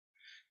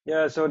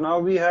Yeah, so now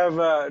we have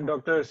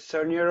Dr.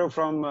 Carneiro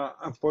from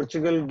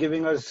Portugal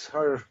giving us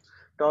her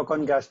talk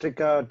on gastric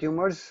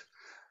tumors.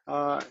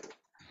 Uh,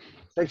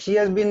 like she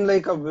has been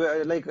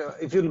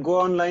if you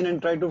go online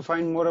and try to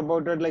find more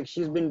about her, like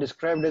she's been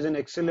described as an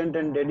excellent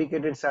and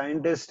dedicated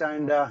scientist,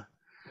 and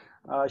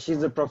she's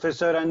the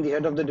professor and the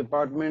head of the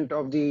department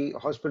of the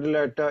hospital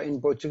at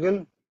in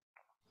Portugal.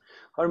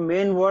 Her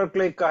main work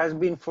has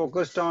been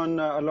focused on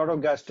a lot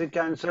of gastric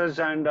cancers,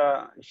 and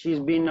she's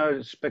been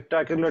a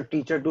spectacular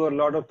teacher to a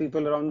lot of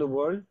people around the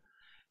world.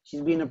 She's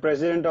been a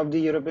president of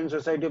the European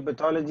Society of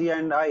Pathology,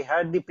 and I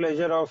had the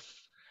pleasure of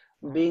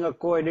being a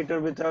co-editor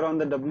with her on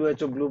the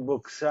WHO Blue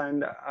Books.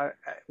 And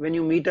when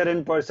you meet her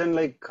in person,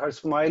 like her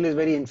smile is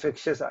very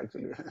infectious,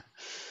 actually.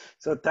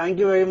 So thank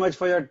you very much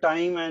for your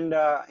time.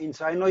 And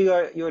so I know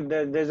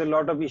there's a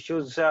lot of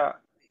issues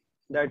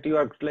that you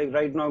are like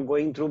right now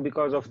going through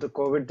because of the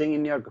COVID thing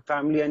in your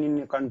family and in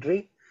your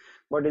country.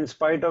 But in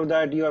spite of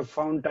that, you have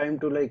found time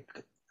to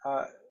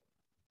uh,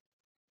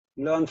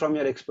 learn from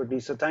your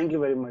expertise. So thank you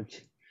very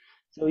much.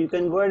 So you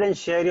can go ahead and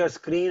share your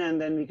screen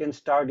and then we can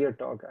start your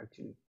talk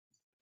actually.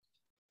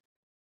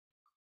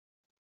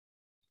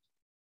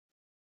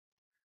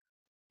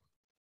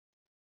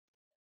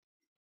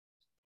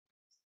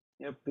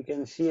 Yep, we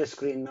can see a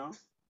screen now.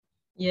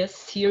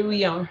 Yes, here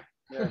we are.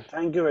 Yeah,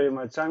 thank you very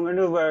much. So I'm going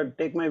to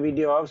take my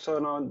video off. So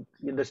now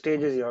the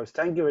stage is yours.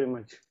 Thank you very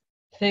much.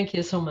 Thank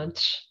you so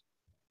much.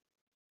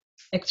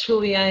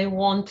 Actually, I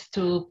want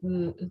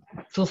to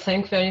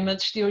thank very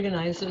much the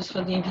organizers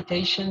for the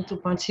invitation to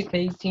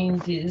participate in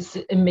this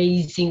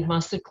amazing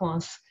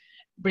masterclass,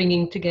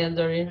 bringing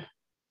together,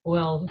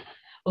 well,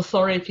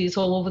 authorities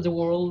all over the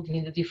world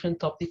in the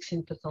different topics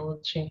in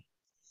pathology.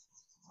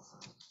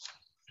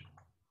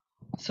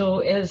 So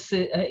as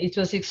it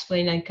was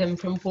explained, I come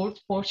from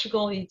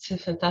Portugal. It's a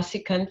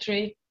fantastic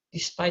country,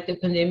 despite the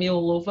pandemic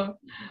all over.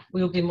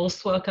 We'll be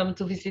most welcome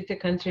to visit the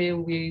country.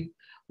 We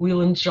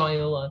will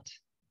enjoy a lot.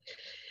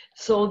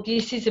 So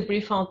this is a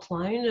brief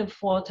outline of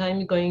what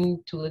I'm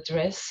going to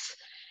address.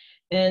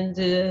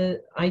 And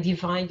I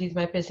divided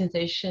my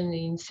presentation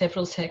in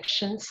several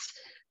sections.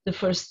 The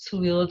first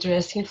will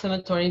address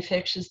inflammatory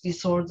infectious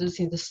disorders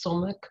in the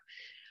stomach.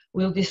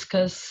 We'll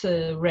discuss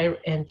rare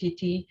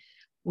entity.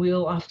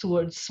 We'll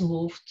afterwards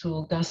move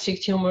to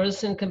gastric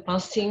tumors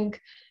encompassing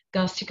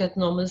gastric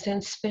adenomas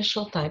and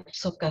special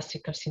types of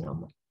gastric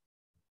carcinoma.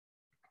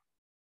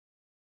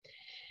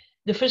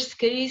 The first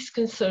case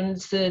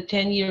concerns a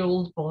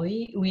 10-year-old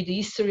boy with a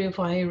history of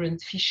iron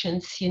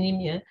deficiency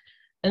anemia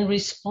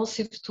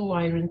unresponsive to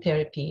iron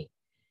therapy.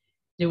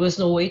 There was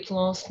no weight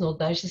loss, no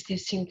digestive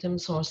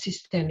symptoms or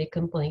systemic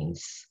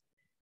complaints.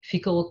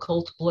 Fecal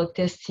occult blood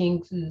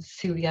testing,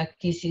 celiac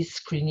disease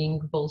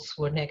screening, both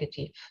were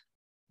negative.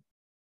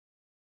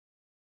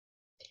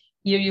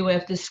 Here you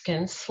have the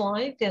scan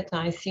slide that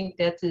I think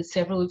that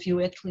several of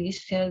you at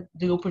least had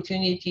the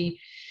opportunity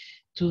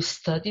to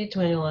study,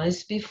 to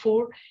analyze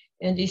before.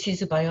 And this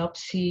is a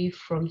biopsy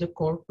from the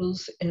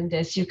corpus. And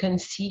as you can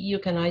see, you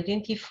can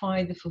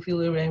identify the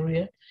foveolar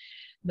area,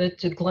 but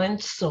the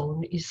gland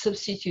zone is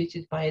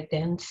substituted by a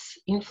dense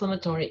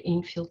inflammatory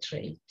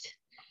infiltrate.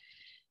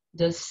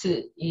 Thus,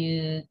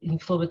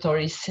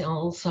 inflammatory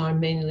cells are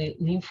mainly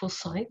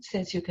lymphocytes,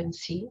 as you can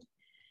see.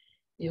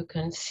 You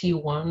can see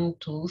 1,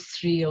 2,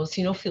 3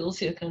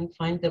 eosinophils. You can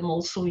find them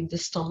also in the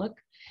stomach.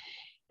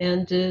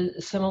 And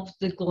some of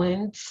the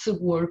glands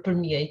were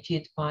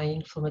permeated by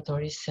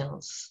inflammatory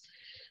cells.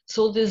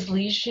 So this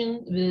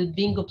lesion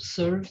being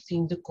observed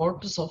in the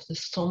corpus of the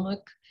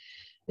stomach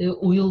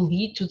will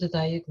lead to the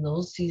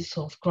diagnosis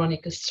of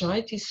chronic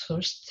gastritis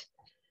first,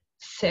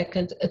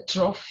 second,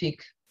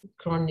 atrophic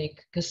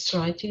chronic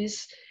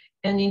gastritis,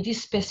 and in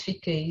this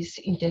specific case,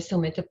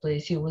 intestinal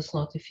metaplasia was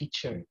not a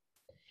feature.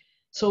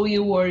 So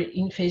you were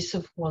in face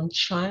of one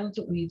child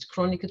with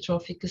chronic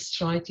atrophic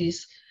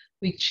gastritis,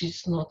 which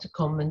is not a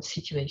common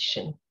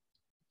situation.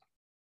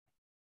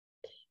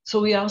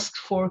 So we asked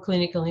for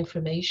clinical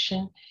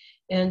information,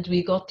 and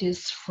we got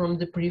this from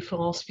the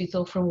peripheral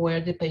hospital from where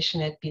the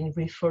patient had been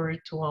referred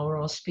to our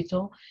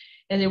hospital.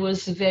 And there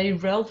was very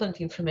relevant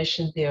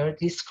information there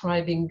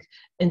describing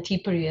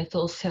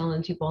antiparietal cell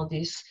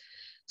antibodies.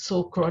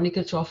 So chronic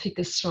atrophic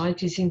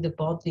gastritis in the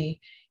body,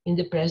 in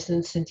the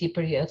presence of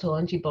antiparietal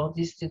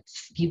antibodies, that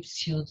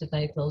gives you the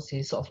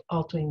diagnosis of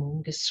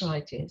autoimmune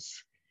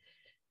gastritis.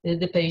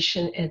 The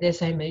patient had,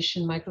 as I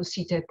mentioned,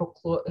 microcytic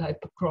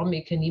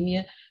hypochromic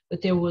anemia,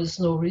 but there was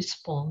no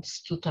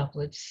response to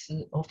tablets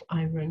of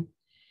iron.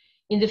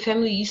 In the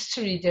family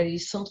history, there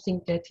is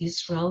something that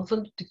is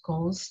relevant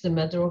because the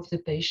mother of the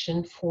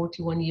patient,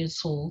 41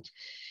 years old,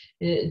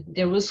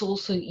 there was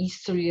also a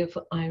history of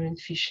iron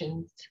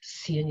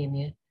deficiency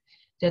anemia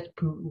that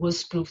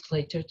was proved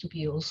later to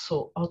be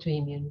also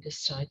autoimmune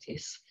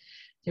gastritis.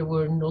 There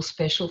were no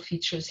special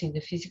features in the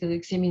physical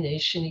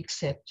examination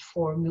except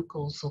for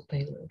mucosal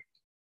pallor.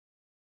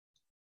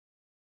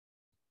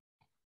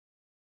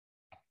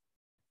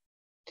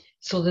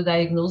 So the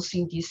diagnosis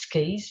in this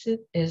case,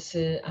 as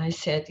I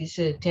said, is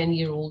a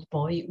 10-year-old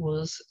boy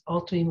was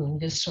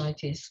autoimmune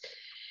gastritis.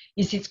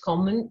 Is it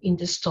common in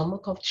the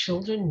stomach of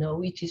children?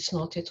 No, it is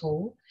not at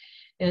all.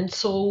 And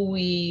so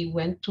we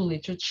went to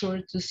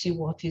literature to see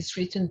what is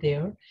written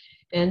there.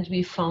 And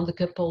we found a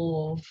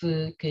couple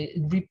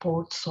of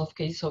reports of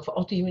cases of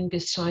autoimmune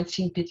gastritis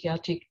in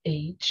pediatric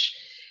age.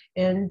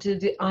 And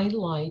the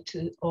highlight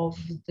of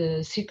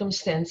the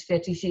circumstance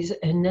that this is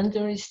an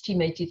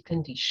underestimated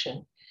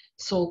condition.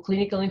 So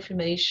clinical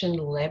information,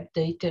 lab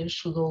data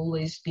should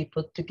always be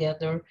put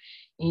together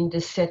in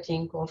the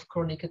setting of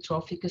chronic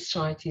atrophic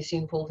gastritis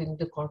involving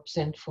the corpus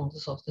and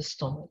fundus of the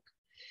stomach.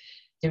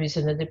 There is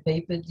another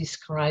paper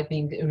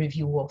describing a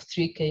review of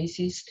 3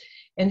 cases.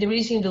 And there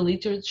is in the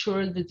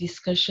literature the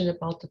discussion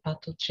about the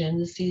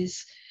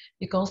pathogenesis,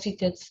 because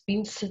it has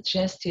been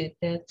suggested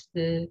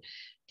that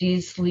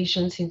these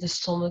lesions in the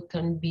stomach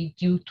can be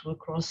due to a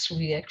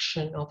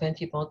cross-reaction of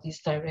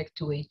antibodies direct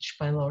to H.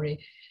 pylori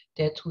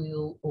that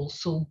will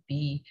also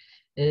be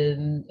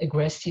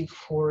aggressive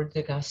for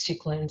the gastric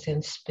glands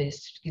and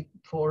specific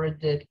for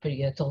the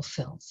parietal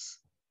cells.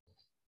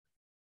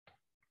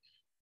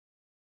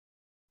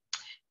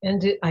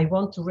 And I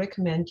want to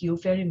recommend you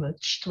very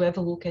much to have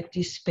a look at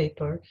this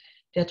paper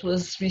that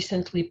was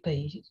recently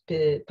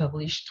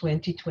published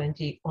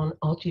 2020 on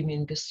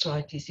autoimmune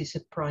gastritis. It's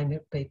a primer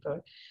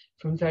paper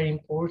from very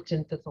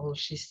important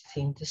pathologists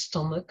in the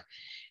stomach,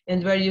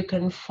 and where you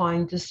can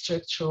find the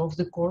structure of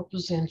the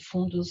corpus and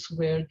fundus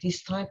where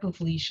this type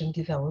of lesion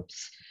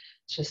develops.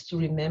 Just to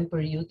remember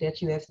you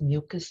that you have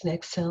mucous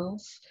neck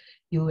cells,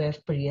 you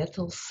have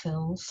parietal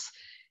cells,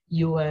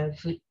 you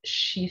have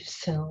sheath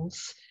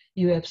cells,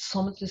 you have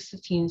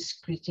somatostatin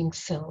secreting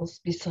cells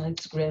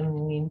besides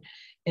granulin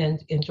and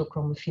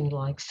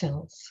enterochromaffin-like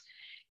cells.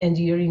 And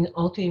here in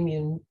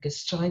autoimmune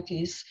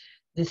gastritis,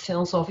 the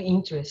cells of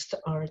interest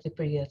are the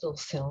parietal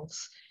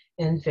cells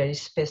and very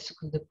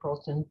specifically the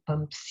proton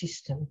pump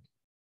system.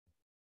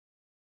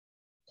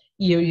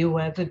 Here you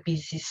have a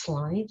busy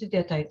slide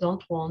that I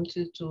don't want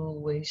to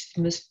waste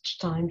much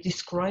time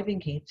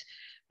describing it,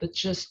 but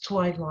just to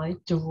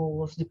highlight the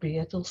role of the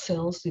parietal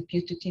cells, the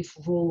putative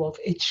role of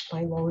H.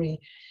 pylori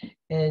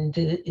and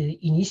the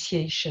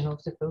initiation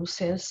of the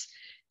process,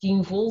 the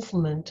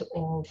involvement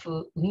of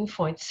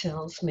lymphoid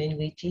cells,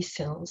 mainly T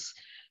cells,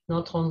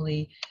 not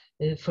only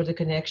for the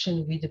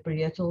connection with the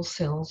parietal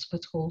cells,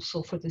 but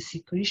also for the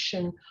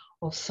secretion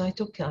of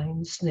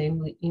cytokines,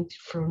 namely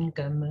interferon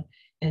gamma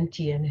and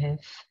TNF.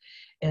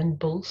 And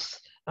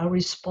both are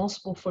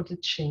responsible for the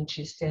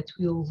changes that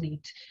will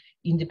lead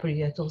in the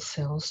parietal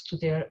cells to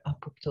their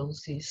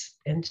apoptosis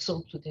and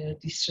so to their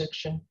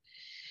destruction.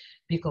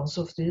 Because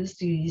of this,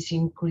 there is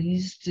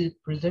increased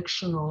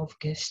production of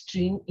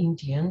gastrin in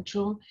the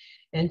antrum,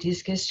 and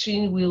this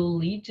gastrin will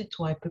lead to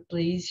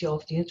hyperplasia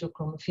of the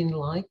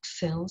enterochromaffin-like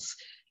cells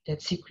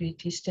that secrete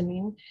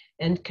histamine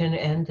and can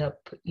end up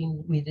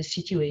with a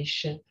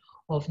situation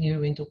of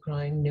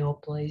neuroendocrine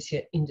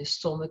neoplasia in the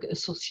stomach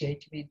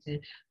associated with the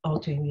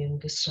autoimmune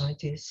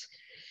gastritis.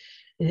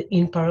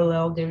 In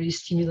parallel, there is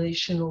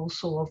stimulation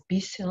also of B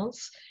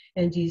cells,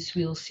 and these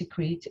will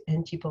secrete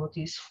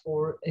antibodies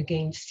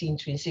against the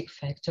intrinsic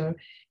factor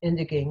and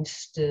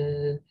against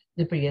the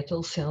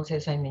parietal cells,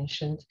 as I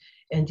mentioned,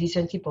 and these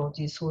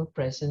antibodies were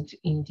present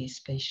in this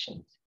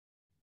patient.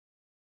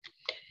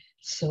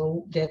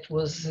 So that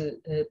was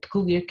a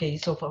peculiar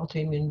case of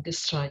autoimmune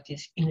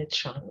gastritis in a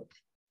child.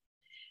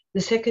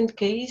 The second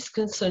case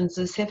concerns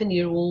a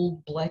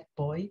 7-year-old black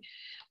boy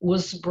who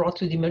was brought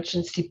to the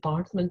emergency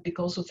department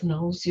because of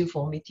nausea,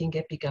 vomiting,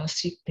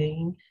 epigastric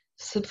pain,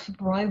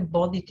 subfebrile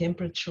body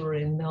temperature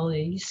and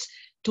malaise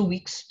 2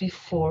 weeks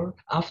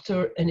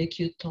after an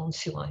acute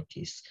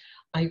tonsillitis.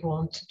 I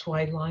want to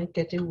highlight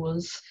that there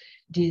was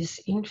this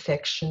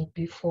infection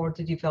before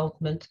the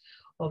development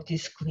of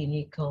this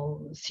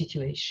clinical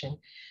situation.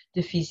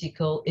 The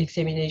physical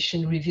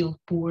examination revealed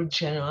poor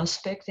general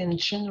aspect and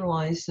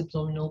generalized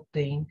abdominal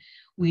pain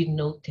with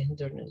no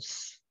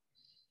tenderness.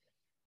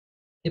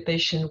 The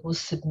patient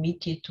was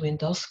submitted to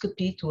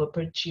endoscopy, to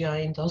upper GI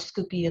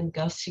endoscopy, and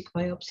gastric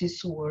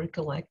biopsies were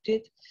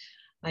collected.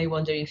 I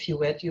wonder if you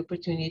had the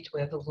opportunity to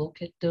have a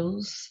look at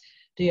those.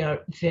 They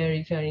are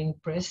very, very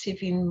impressive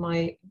in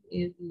my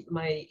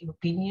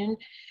opinion.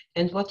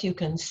 And what you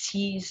can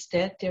see is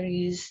that there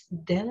is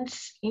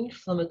dense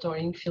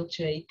inflammatory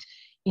infiltrate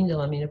in the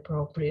lamina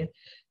propria.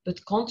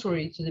 But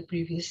contrary to the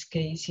previous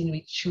case in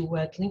which you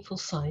had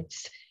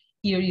lymphocytes,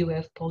 here you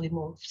have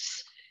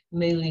polymorphs,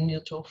 mainly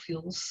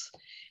neutrophils,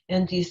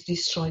 and these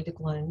destroy the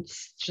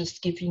glands,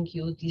 just giving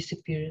you this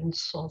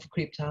appearance of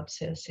crypt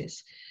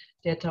abscesses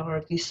that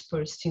are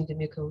dispersed in the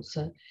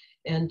mucosa.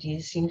 And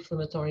this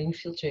inflammatory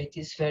infiltrate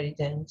is very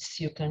dense.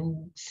 You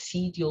can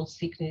see the old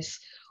thickness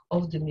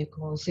of the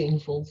mucosa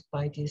involved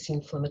by this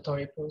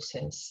inflammatory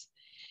process.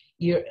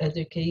 Here,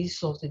 other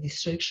case of the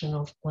destruction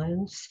of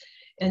glands.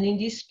 And in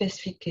this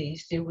specific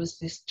case, there was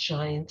this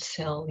giant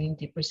cell in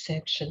deeper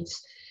sections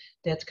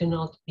that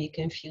cannot be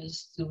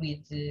confused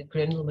with the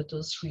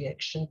granulomatous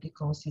reaction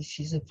because this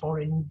is a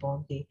foreign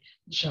body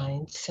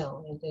giant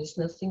cell and there's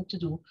nothing to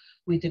do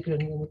with the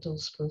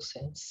granulomatous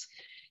process.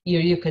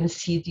 Here you can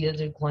see the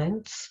other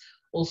glands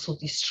also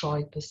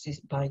destroyed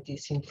by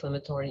this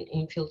inflammatory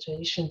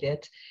infiltration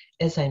that,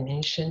 as I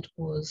mentioned,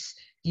 was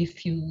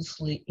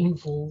diffusely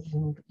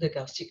involving the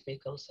gastric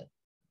mucosa.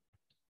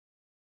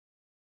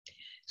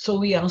 So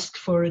we asked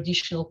for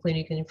additional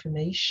clinical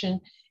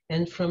information,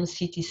 and from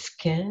CT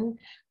scan,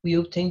 we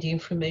obtained the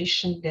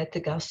information that the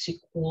gastric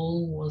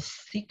wall was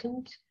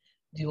thickened.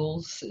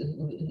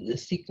 The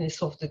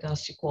thickness of the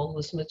gastric wall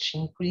was much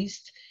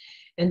increased,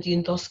 and the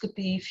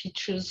endoscopy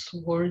features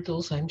were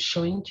those I'm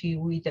showing to you,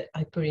 with the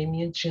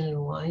hyperemia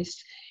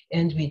generalized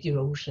and with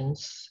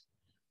erosions.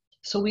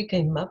 So we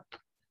came up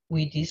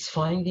with these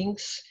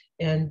findings,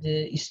 and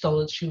the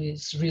histology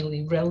is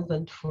really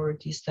relevant for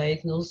this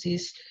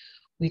diagnosis.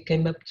 We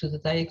came up to the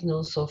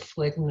diagnosis of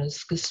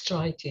phlegmonous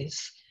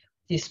gastritis.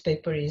 This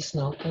paper is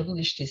now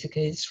published, is a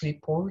case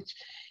report,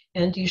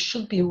 and you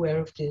should be aware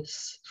of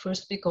this.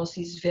 First, because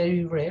it's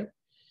very rare.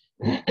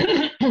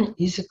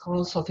 Is a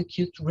cause of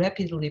acute,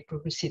 rapidly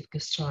progressive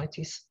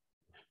gastritis.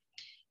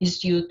 Is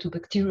due to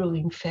bacterial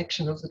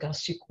infection of the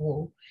gastric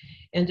wall,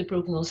 and the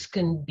prognosis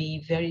can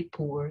be very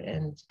poor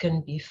and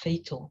can be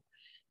fatal.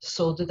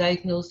 So the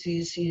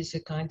diagnosis is a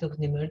kind of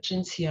an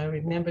emergency. I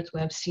remember to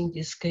have seen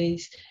this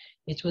case.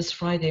 It was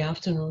Friday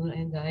afternoon,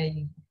 and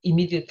I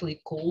immediately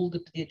called the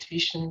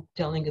pediatrician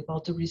telling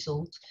about the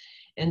result,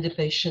 and the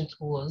patient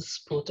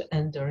was put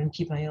under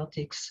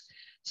antibiotics.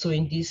 So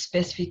in this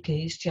specific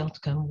case, the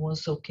outcome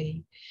was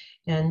okay,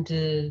 and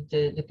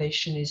the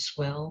patient is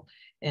well,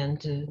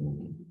 and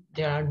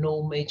there are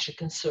no major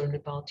concern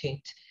about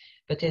it.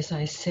 But as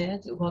I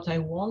said, what I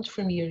want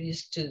from here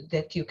is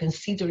that you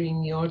consider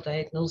in your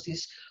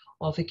diagnosis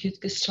of acute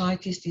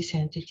gastritis this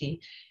entity,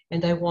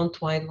 and I want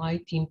to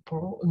highlight the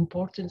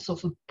importance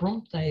of a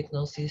prompt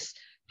diagnosis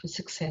for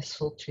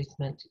successful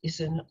treatment. Is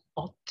an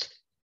hot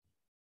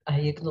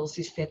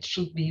diagnosis that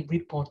should be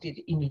reported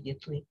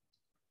immediately.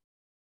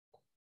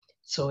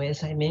 So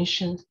as I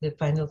mentioned, the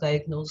final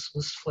diagnosis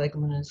was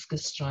phlegmonous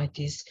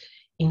gastritis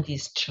in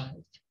this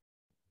child.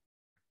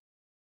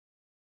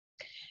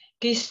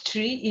 Case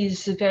 3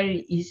 is a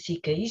very easy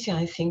case.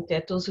 I think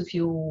that those of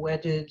you who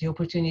had the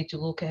opportunity to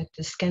look at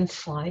the scan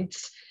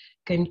slides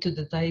came to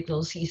the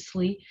diagnosis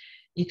easily.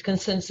 It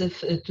concerns a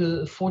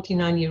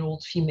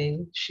 49-year-old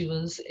female. She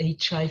was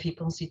HIV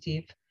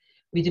positive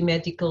with a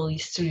medical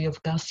history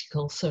of gastric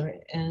ulcer,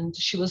 and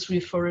she was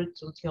referred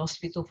to the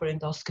hospital for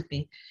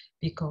endoscopy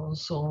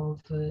because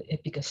of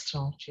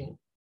epigastralgia.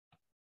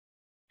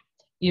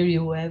 Here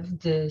you have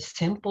the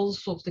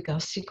samples of the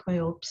gastric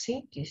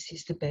biopsy. This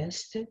is the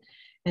best.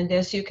 And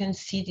as you can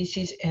see, this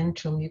is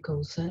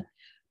enteromucosa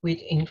with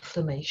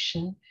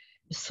inflammation,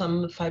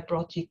 some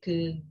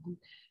fibrotic,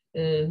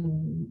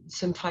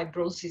 some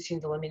fibrosis in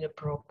the lamina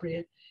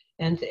propria,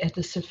 and at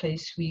the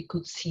surface we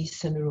could see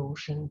some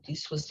erosion.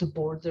 This was the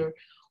border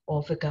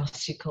of a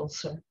gastric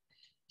ulcer.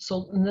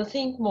 So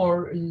nothing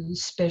more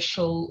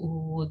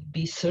special would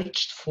be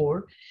searched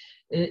for,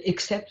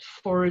 except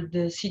for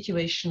the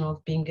situation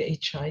of being a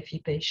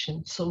HIV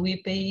patient. So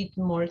we paid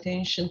more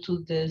attention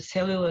to the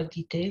cellular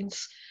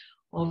details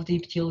of the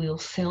epithelial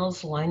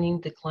cells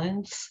lining the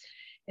glands,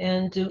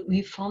 and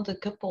we found a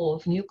couple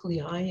of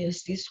nuclei,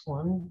 as this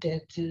one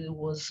that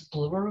was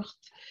blurred,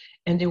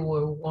 and there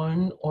were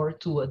one or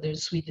two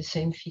others with the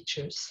same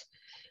features.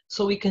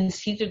 So we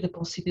consider the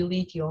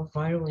possibility of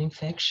viral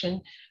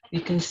infection. We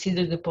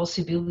consider the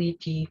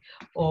possibility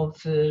of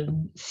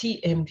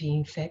CMV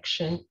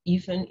infection,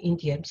 even in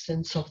the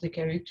absence of the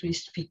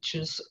characteristic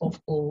features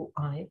of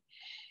OI.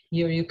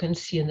 Here you can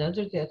see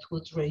another that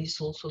would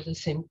raise also the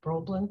same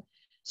problem.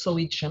 So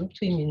we jump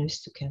to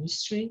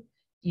immunohistochemistry,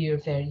 here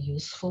very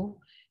useful.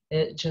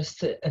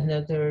 Just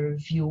another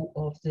view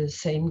of the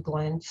same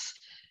glands,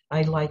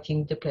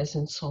 highlighting the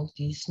presence of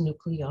these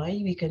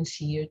nuclei. We can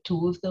see here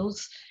two of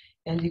those,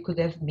 and we could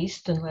have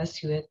missed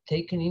unless you had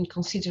taken in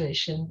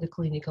consideration the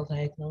clinical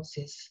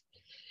diagnosis.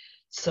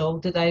 So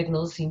the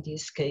diagnosis in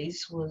this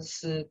case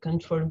was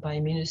confirmed by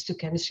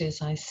immunohistochemistry,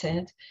 as I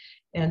said,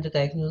 and the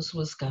diagnosis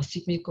was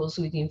gastric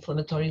mucosa with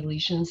inflammatory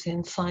lesions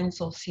and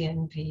signs of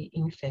CMV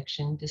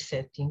infection in the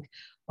setting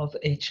of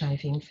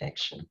HIV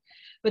infection.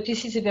 But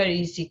this is a very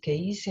easy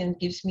case and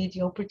gives me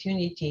the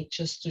opportunity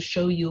just to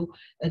show you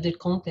the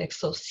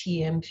context of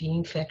CMV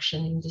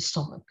infection in the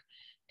stomach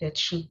that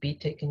should be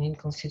taken in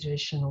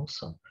consideration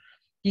also.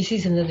 This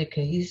is another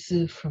case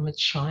from a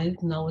child,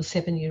 now a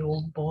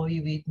 7-year-old boy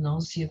with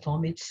nausea,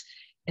 vomits,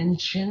 and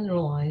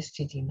generalized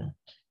edema.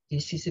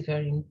 This is a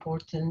very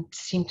important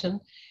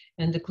symptom,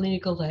 and the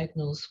clinical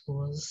diagnosis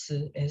was,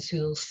 as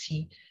you'll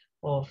see,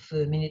 of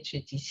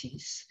miniature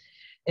disease.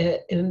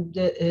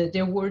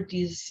 There were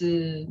this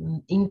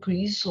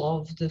increase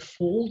of the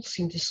folds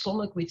in the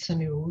stomach with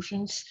some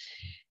erosions,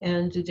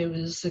 and there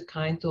was a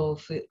kind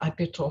of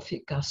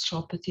hypertrophic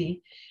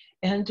gastropathy.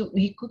 And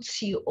we could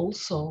see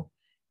also,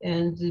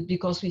 and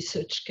because we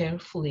searched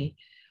carefully,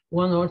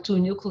 one or two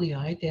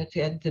nuclei that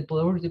had the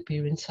blurred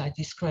appearance I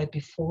described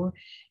before,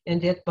 and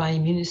that by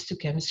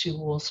immunohistochemistry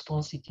was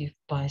positive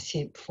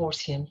for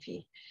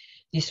CMV.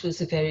 This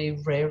was a very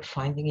rare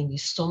finding in the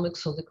stomach,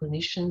 so the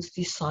clinicians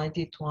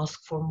decided to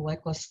ask for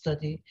molecular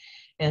study,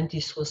 and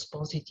this was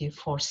positive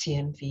for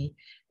CMV,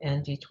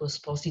 and it was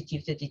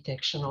positive the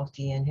detection of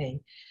DNA.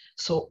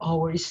 So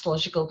our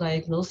histological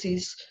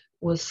diagnosis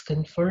was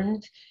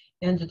confirmed,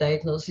 and the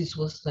diagnosis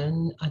was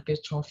then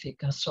hypertrophic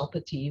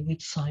gastropathy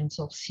with signs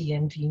of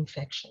CMV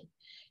infection.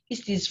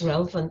 Is this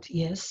relevant?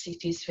 Yes,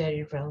 it is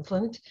very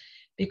relevant,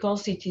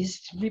 because it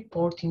is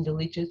reported in the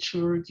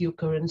literature the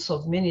occurrence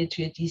of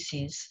meningeal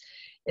disease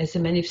as a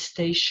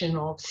manifestation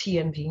of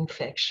CMV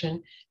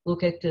infection.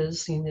 Look at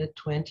this in a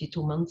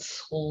 22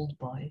 months old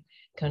boy,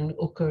 can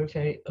occur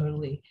very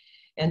early.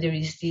 And there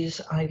is this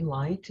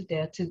highlight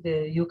that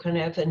you can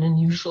have an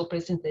unusual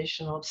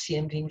presentation of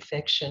CMV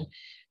infection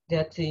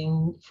that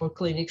for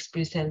clinics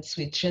presents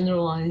with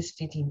generalized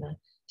edema.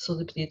 So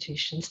the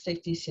pediatricians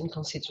take this in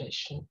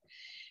consideration.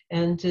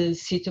 And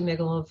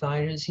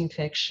cytomegalovirus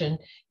infection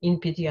in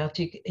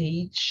pediatric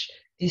age,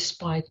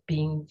 despite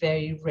being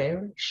very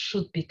rare,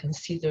 should be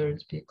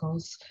considered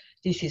because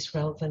this is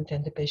relevant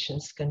and the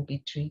patients can be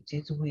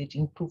treated with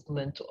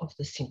improvement of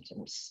the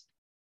symptoms.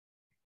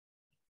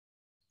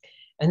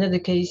 Another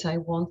case I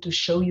want to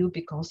show you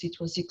because it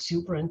was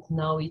exuberant.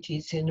 Now it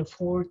is in a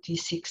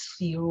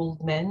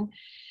 46-year-old man.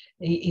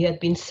 He had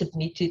been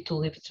submitted to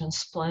liver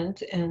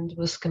transplant and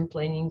was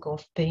complaining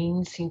of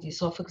pains in the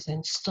esophagus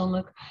and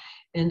stomach,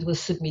 and was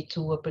submitted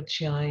to upper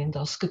GI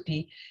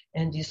endoscopy,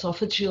 and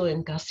esophageal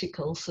and gastric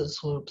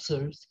ulcers were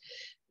observed.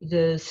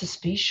 The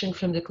suspicion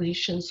from the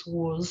clinicians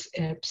was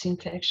herpes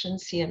infection,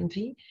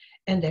 CMV,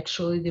 and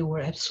actually they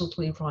were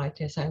absolutely right,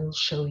 as I will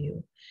show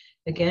you.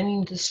 Again,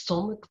 in the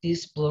stomach,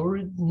 these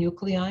blurred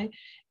nuclei,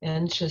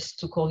 and just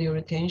to call your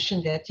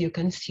attention that you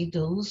can see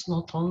those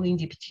not only in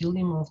the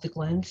epithelium of the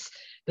glands,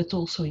 but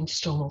also in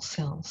stromal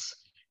cells.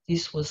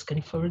 This was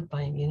confirmed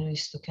by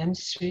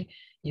immunohistochemistry.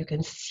 You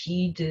can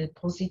see the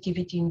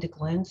positivity in the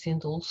glands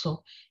and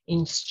also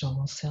in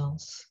stromal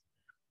cells.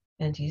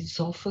 And the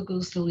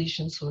esophagus, the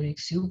lesions were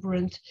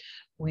exuberant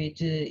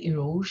with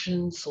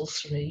erosions,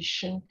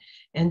 ulceration.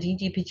 And in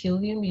the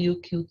epithelium,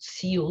 you could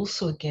see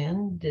also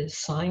again the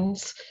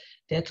signs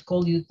that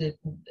call you the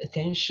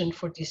attention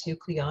for this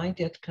nuclei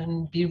that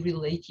can be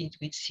related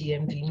with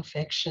CMV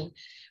infection,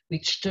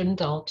 which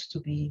turned out to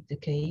be the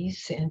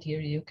case. And here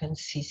you can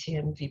see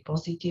CMV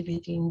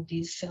positivity in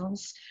these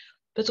cells.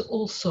 But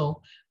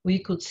also we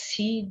could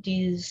see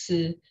these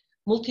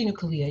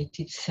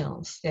multinucleated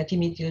cells that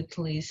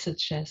immediately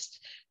suggest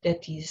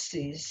that this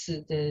is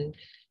the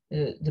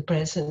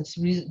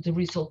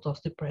result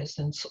of the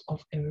presence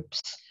of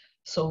herpes.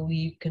 So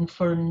we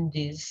confirm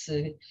this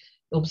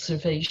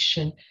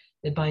observation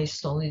by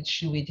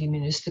histology with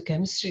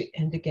immunohistochemistry,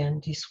 and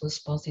again this was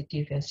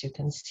positive, as you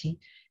can see,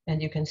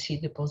 and you can see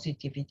the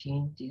positivity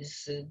in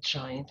these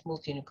giant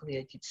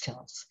multinucleated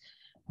cells,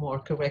 more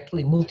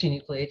correctly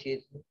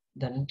multinucleated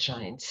than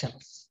giant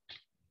cells.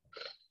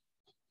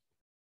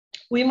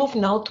 We move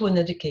now to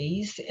another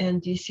case,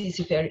 and this is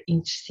a very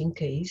interesting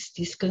case.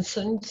 This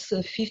concerns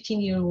a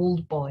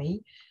 15-year-old boy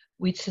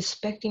with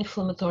suspected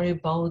inflammatory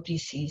bowel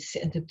disease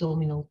and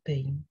abdominal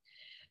pain.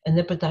 An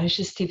upper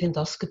digestive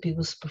endoscopy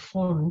was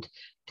performed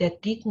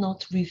that did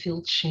not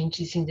reveal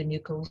changes in the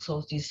mucosa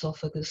of the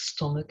esophagus,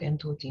 stomach, and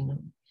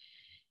duodenum.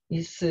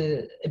 It's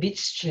a bit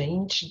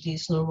strange,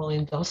 this normal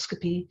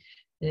endoscopy,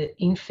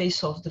 in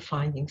face of the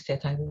findings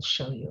that I will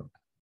show you.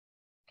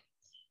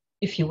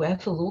 If you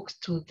have a look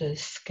to the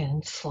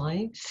scan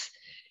slides,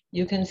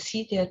 you can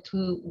see that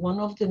one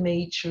of the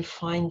major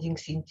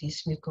findings in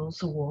this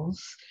mucosa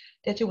was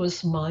that there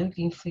was mild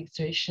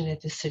infiltration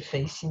at the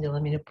surface in the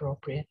lamina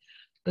propria.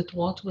 But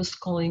what was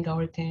calling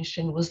our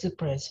attention was the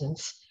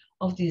presence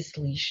of these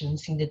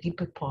lesions in the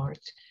deeper part,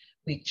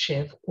 which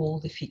have all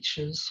the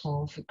features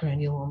of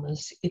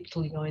granulomas,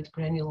 epithelioid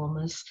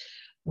granulomas,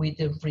 with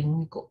a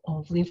ring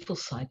of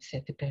lymphocytes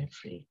at the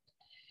periphery.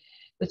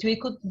 But we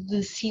could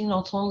see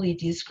not only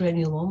these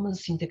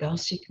granulomas in the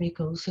gastric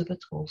mucosa, but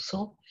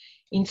also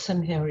in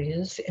some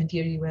areas, and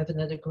here you have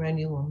another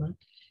granuloma.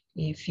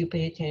 If you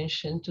pay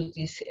attention to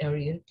this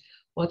area,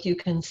 what you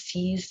can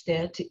see is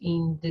that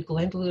in the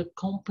glandular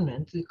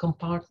component, the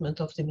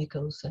compartment of the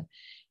mucosa,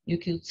 you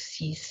could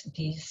see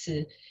this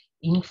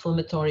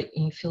inflammatory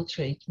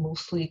infiltrate,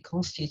 mostly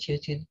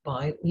constituted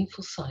by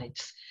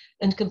lymphocytes,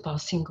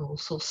 encompassing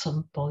also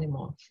some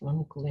polymorph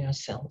mononuclear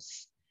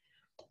cells.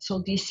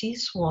 So this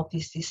is what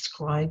is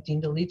described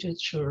in the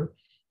literature,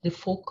 the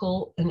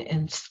focal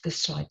enhanced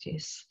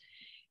gastritis.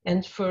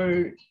 And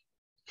for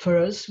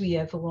us, we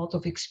have a lot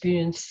of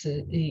experience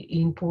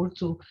in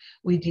Porto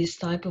with this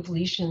type of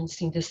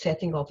lesions in the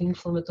setting of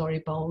inflammatory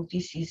bowel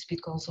disease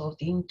because of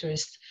the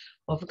interest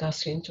of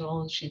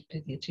gastroenterology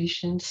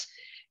pediatricians.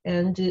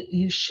 And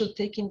you should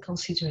take in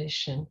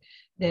consideration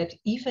that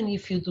even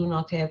if you do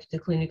not have the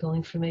clinical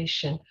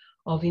information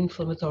of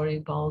inflammatory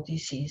bowel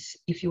disease,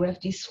 if you have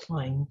these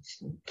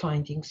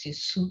findings,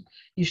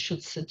 you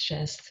should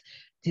suggest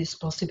this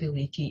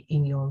possibility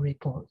in your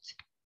report.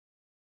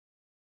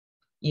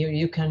 Here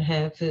you can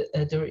have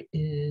other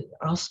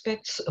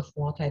aspects of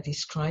what I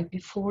described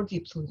before,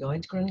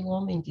 diploid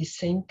granuloma in this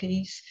same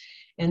case,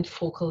 and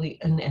focally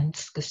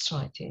enhanced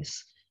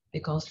gastritis,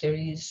 because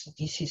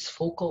this is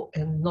focal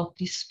and not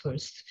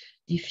dispersed,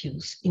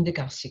 diffuse in the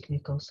gastric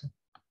mucosa.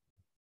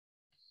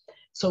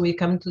 So we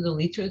come to the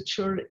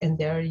literature, and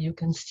there you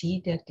can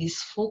see that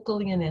this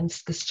focally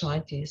enhanced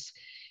gastritis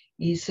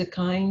is a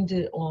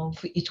kind of,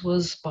 it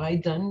was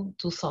by then,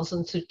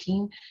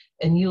 2013,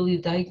 a newly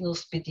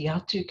diagnosed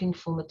pediatric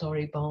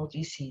inflammatory bowel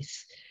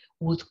disease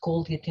would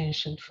call the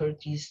attention for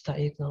this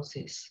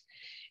diagnosis.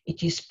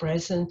 It is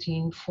present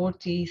in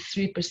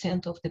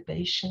 43% of the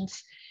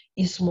patients,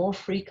 is more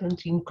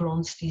frequent in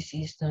Crohn's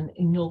disease than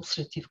in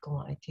ulcerative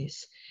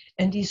colitis,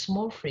 and is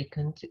more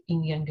frequent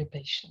in younger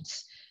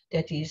patients.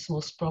 That is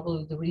most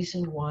probably the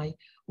reason why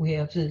we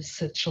have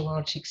such a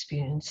large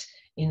experience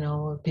in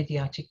our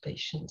pediatric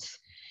patients.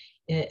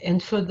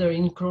 And further,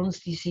 in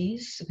Crohn's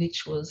disease,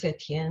 which was at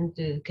the end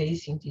the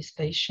case in this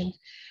patient,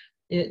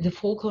 the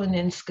focal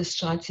enhanced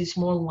gastritis is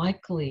more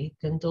likely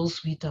than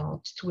those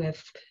without to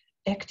have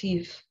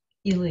active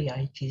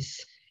ileitis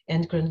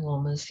and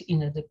granulomas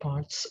in other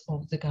parts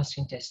of the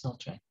gastrointestinal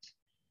tract.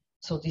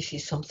 So this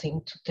is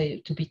something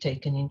to be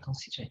taken in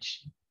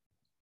consideration.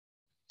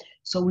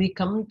 So we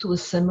come to a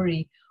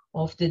summary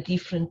of the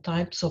different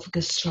types of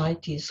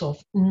gastritis,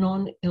 of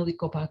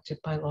non-Helicobacter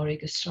pylori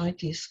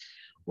gastritis.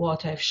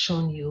 What I've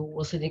shown you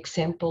was an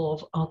example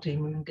of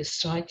autoimmune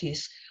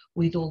gastritis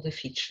with all the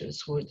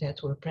features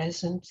that were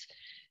present.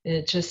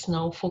 Just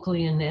now,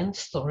 focally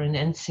enhanced or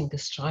enhancing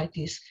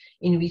gastritis,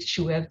 in which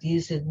you have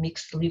these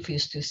mixed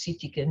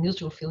lymphohistiocytic and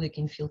neutrophilic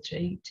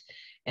infiltrate,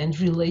 and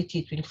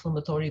related to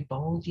inflammatory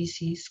bowel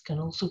disease, can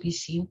also be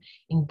seen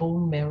in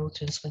bone marrow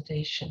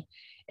transplantation.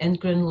 And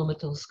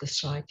granulomatous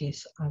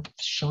gastritis, I've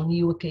shown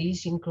you a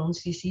case in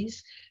Crohn's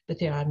disease, but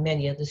there are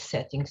many other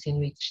settings in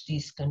which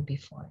this can be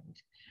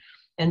found.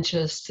 And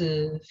just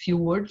a few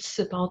words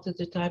about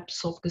the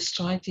types of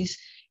gastritis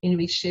in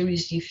which there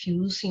is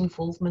diffuse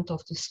involvement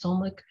of the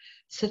stomach,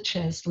 such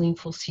as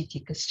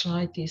lymphocytic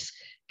gastritis,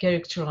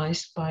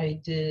 characterized by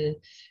the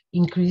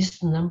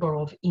increased number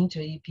of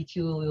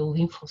intraepithelial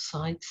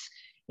lymphocytes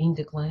in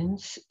the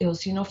glands.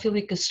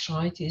 Eosinophilic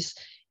gastritis,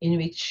 in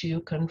which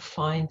you can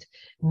find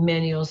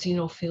many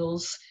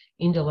eosinophils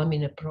in the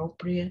lamina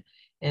propria,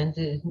 and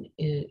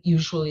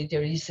usually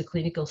there is a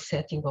clinical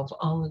setting of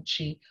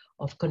allergy,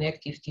 of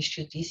connective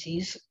tissue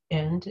disease,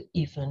 and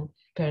even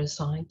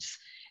parasites.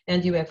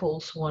 And you have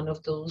also one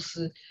of those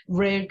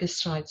rare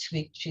gastritis,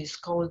 which is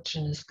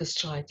collagenous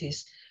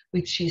gastritis,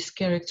 which is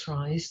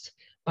characterized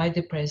by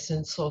the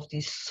presence of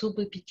this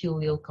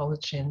subepithelial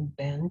collagen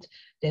band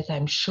that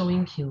I'm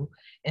showing you,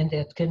 and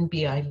that can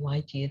be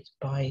highlighted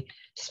by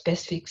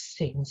specific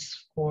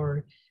stains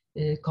for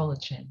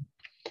collagen.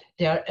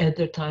 There are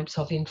other types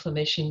of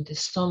inflammation in the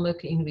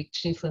stomach in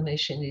which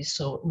inflammation is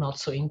not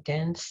so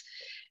intense,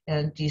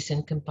 and these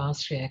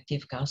encompass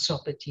reactive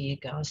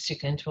gastropathy,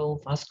 gastric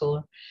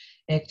entrovascular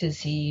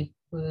ectasis,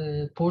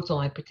 portal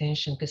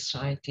hypertension,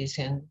 gastritis,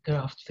 and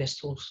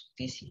graft-versus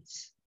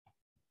disease.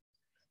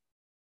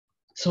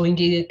 So in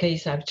the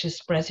case I've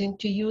just presented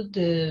to you,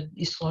 the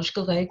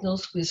histological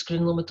diagnosis with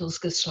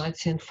granulomatous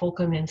gastritis and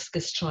focal enhanced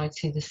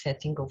gastritis in the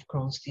setting of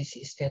Crohn's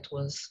disease. That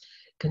was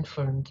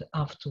confirmed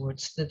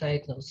afterwards, the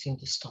diagnosis in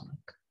the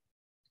stomach.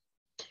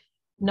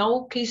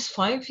 Now, case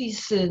 5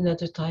 is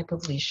another type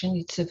of lesion.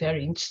 It's a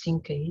very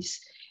interesting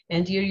case.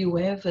 And here you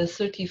have a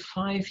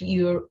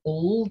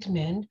 35-year-old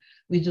man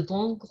with a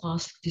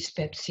long-lasting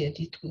dyspepsia.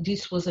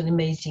 This was an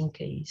amazing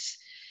case.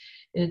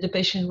 The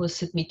patient was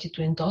submitted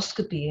to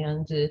endoscopy,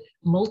 and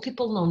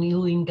multiple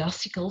non-healing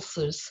gastric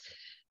ulcers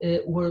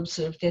were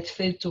observed that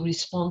failed to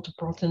respond to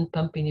proton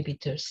pump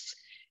inhibitors.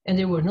 And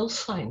there were no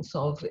signs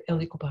of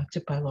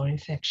Helicobacter pylori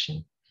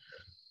infection.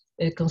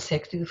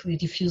 Consecutively,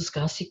 diffuse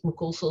gastric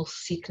mucosal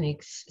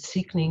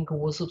thickening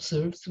was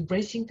observed,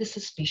 raising the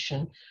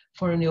suspicion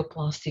for a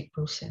neoplastic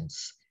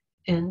process.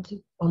 And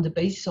on the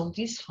basis of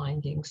these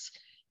findings,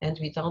 and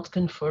without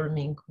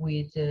confirming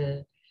with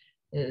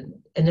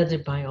another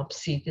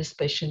biopsy, this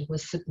patient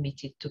was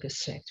submitted to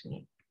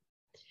gastrectomy.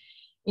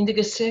 In the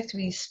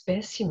gastrectomy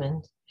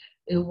specimen,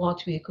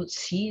 what we could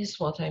see is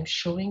what I'm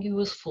showing you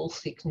is full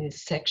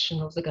thickness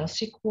section of the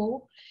gastric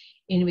wall,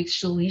 in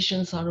which the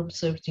lesions are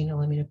observed in the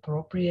lamina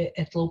propria.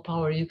 At low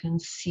power, you can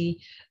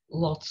see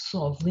lots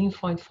of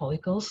lymphoid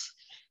follicles,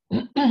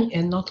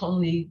 and not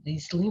only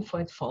these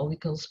lymphoid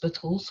follicles, but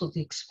also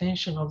the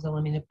expansion of the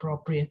lamina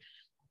propria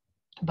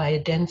by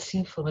a dense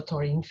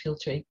inflammatory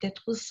infiltrate that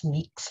was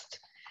mixed.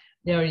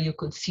 There you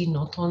could see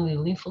not only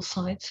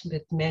lymphocytes,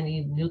 but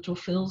many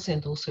neutrophils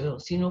and also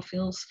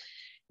eosinophils.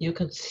 You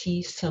could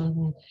see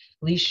some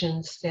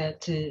lesions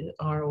that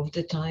are of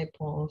the type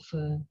of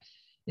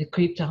the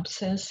crypt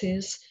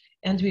abscesses,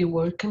 and we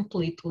were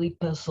completely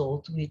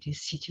puzzled with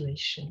this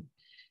situation.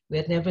 We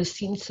had never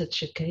seen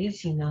such a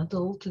case in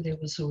adult. There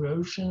was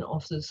erosion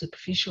of the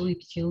superficial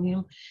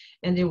epithelium,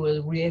 and there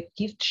were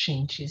reactive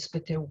changes,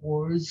 but there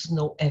was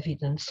no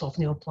evidence of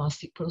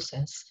neoplastic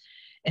process.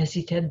 as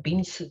it had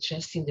been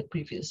suggested in the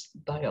previous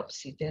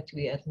biopsy that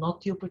we had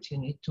not the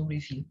opportunity to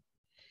review.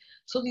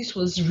 So this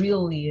was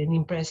really an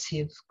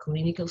impressive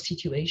clinical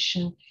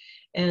situation,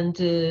 and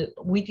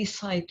we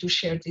decided to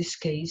share this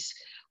case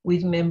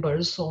with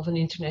members of an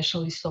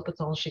international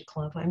histopathology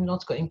club. I'm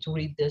not going to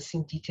read this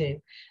in detail,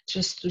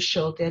 just to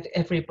show that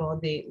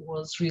everybody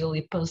was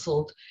really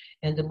puzzled,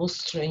 and the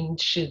most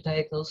strange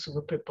diagnoses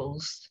were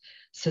proposed,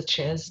 such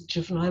as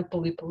juvenile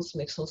polyposis,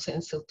 makes no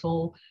sense at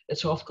all,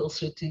 atrophic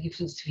ulcerative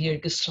severe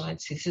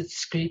gastritis is a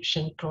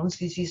description, Crohn's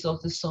disease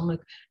of the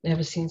stomach,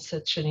 never seen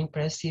such an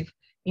impressive,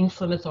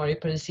 inflammatory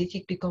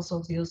parasitic because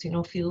of the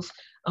eosinophils,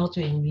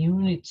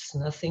 autoimmune, it's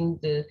nothing,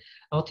 the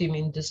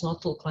autoimmune does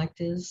not look like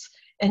this,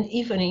 and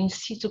even in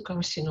situ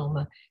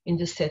carcinoma in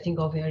the setting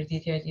of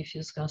hereditary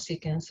diffuse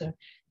gastric cancer,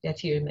 that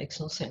here makes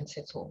no sense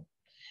at all.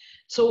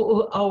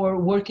 So our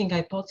working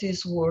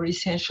hypotheses were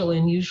essential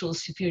and usual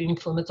severe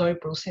inflammatory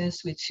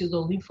process with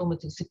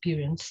pseudo-lymphomatous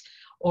appearance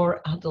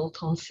or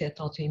adult onset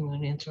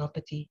autoimmune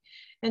enteropathy.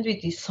 And we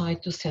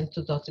decided to send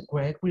to Dr.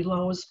 Gregory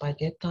Lowers, by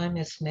that time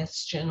as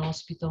Mass General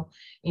Hospital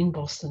in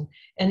Boston.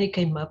 And he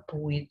came up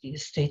with the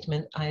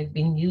statement I've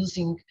been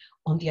using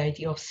on the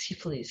idea of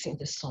syphilis in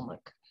the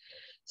stomach.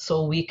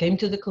 So we came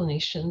to the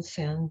clinicians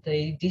and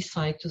they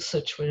decided to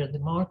search for the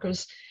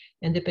markers,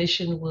 and the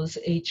patient was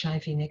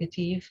HIV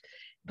negative,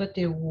 but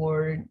there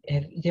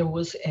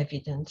was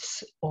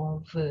evidence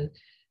of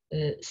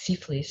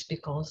syphilis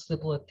because the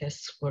blood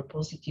tests were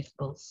positive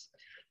both.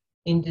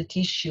 In the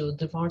tissue,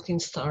 the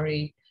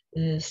Martin-Starry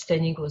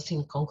staining was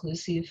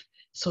inconclusive,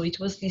 so it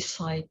was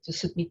decided to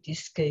submit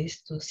this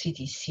case to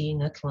CDC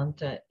in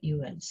Atlanta,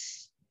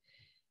 US.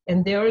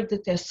 And there the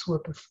tests were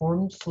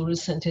performed,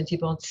 fluorescent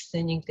antibody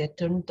staining that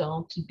turned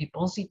out to be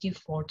positive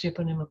for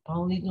Treponema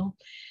pallidum,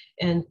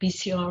 and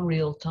PCR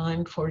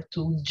real-time for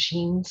 2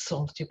 genes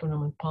of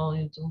Treponema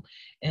pallidum,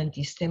 and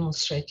this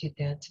demonstrated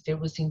that there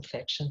was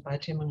infection by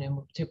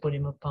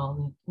Treponema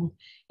pallidum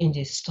in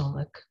the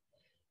stomach.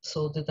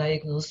 So the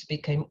diagnosis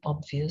became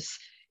obvious,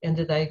 and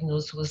the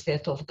diagnosis was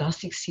that of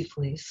gastric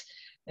syphilis,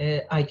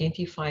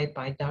 identified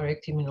by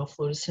direct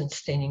immunofluorescence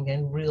staining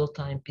and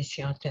real-time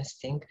PCR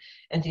testing,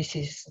 and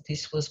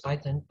this was by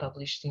then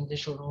published in the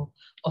Journal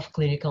of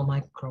Clinical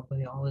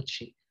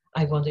Microbiology.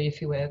 I wonder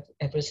if you have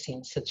ever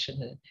seen such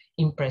an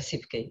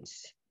impressive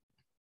case.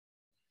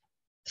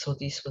 So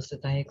this was the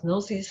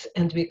diagnosis,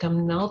 and we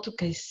come now to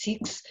case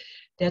 6.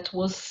 That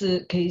was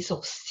a case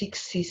of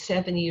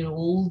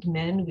 67-year-old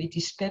man with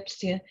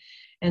dyspepsia,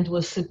 and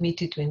was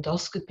submitted to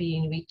endoscopy,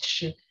 in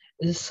which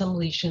some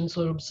lesions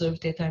were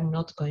observed that I'm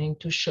not going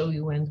to show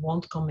you and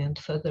won't comment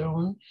further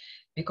on,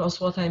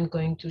 because what I'm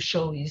going to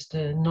show is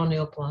the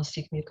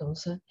non-neoplastic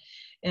mucosa.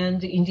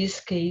 And in this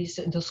case,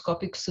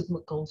 endoscopic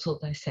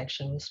submucosal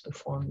dissection was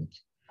performed.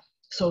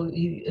 So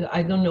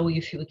I don't know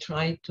if you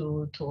try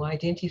to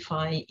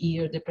identify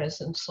here the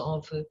presence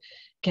of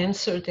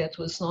cancer that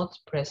was not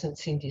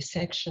present in this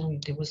section,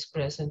 it was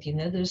present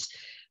in others,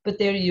 but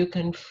there you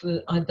can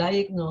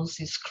diagnose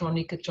this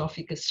chronic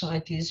atrophic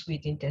gastritis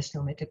with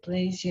intestinal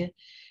metaplasia,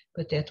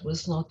 but that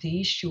was not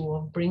the issue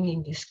of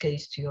bringing this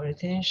case to your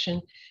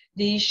attention.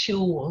 The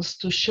issue was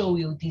to show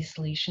you these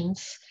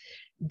lesions.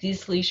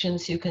 These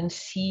lesions, you can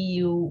see,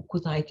 you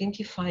could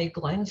identify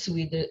glands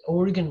with the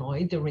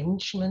organoid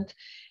arrangement,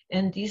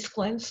 and these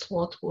glands,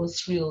 what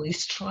was really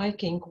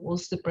striking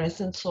was the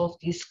presence of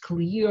these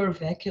clear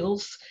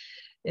vacuoles,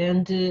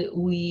 and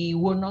we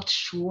were not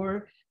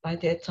sure by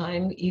that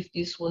time if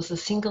this was a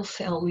single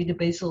cell with a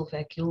basal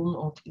vacuole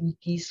or if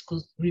these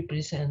could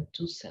represent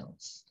 2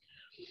 cells.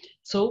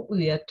 So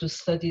we had to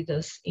study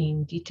this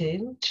in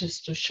detail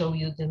just to show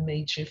you the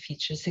major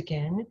features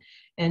again.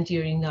 And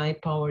here in high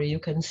power, you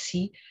can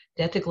see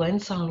that the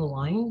glands are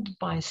lined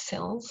by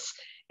cells,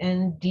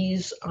 and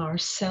these are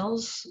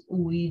cells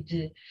with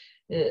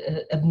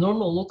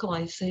abnormal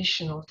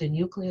localization of the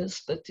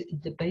nucleus, but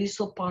the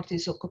basal part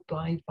is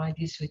occupied by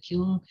this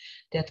vacuole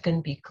that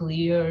can be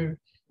clear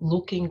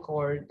looking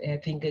or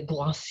having a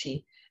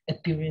glossy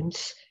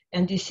appearance,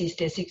 and this is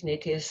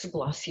designated as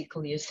glossy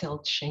clear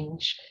cell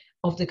change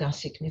of the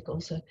gastric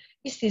mucosa.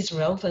 Is this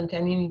relevant?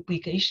 Any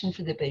implication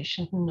for the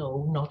patient?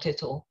 No, not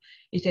at all.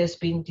 It has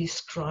been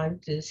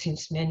described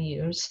since many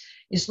years,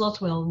 is not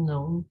well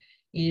known,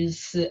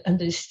 is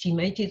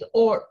underestimated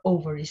or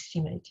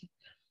overestimated.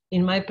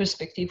 In my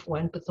perspective,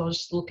 when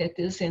pathologists look at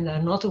this and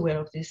are not aware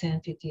of this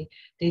entity,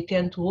 they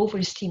tend to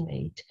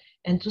overestimate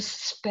and to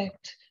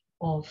suspect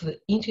of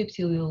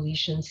intraepithelial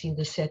lesions in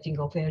the setting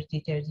of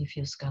hereditary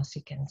diffuse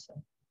gastric cancer.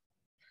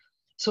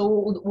 So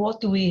what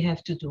do we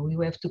have to do?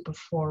 We have to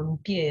perform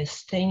PAS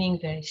staining,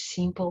 very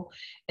simple,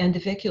 and the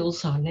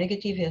vacuoles are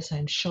negative, as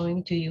I'm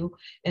showing to you,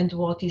 and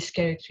what is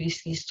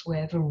characteristic is to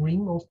have a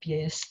ring of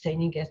PAS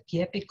staining at the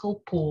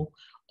apical pole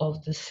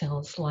of the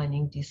cells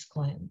lining these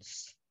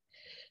glands.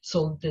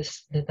 So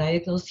the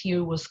diagnosis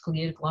here was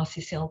clear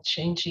glassy cell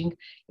changing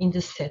in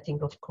the setting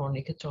of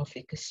chronic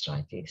atrophic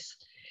gastritis.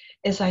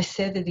 As I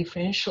said, the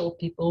differential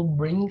people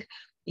bring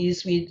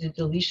is with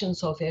the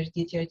lesions of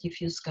hereditary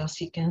diffuse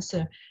gastric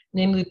cancer,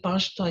 namely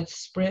partial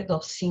spread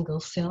of single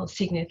cell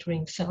signet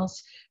ring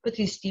cells, but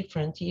it's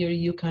different. Here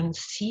you can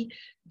see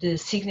the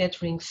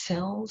signet ring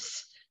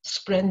cells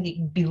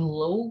spreading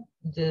below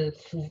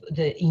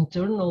the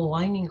internal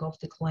lining of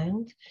the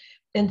gland,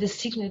 and the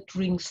signet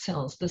ring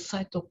cells, the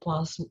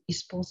cytoplasm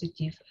is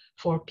positive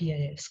for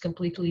PAS,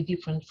 completely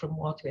different from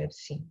what we have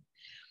seen.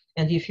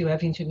 And if you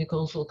have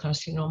intramucosal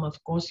carcinoma,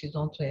 of course, you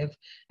don't have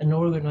an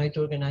organoid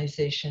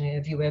organization,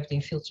 you have the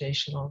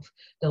infiltration of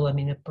the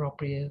lamina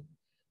propria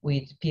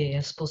with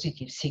PAS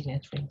positive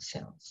signet ring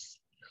cells.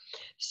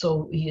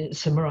 So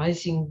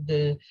summarizing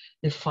the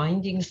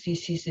findings,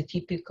 this is a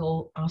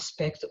typical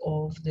aspect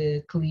of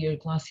the clear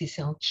glassy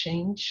cell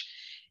change.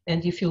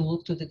 And if you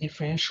look to the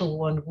differential,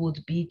 one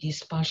would be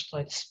this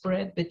partial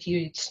spread, but here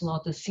it's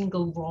not a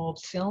single row of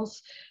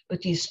cells,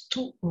 but it's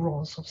two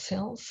rows of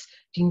cells,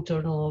 the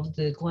internal of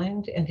the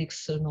gland and the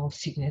external of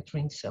signet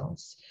ring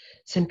cells.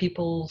 Some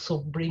people also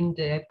bring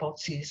the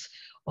hypothesis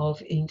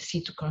of in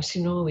situ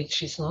carcinoma,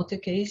 which is not the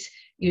case.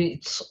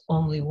 It's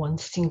only one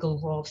single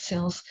row of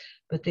cells,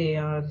 but they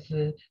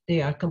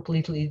are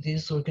completely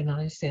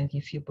disorganized, and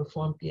if you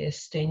perform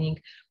PAS staining,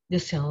 the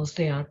cells,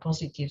 they are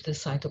positive, the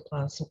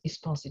cytoplasm is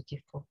positive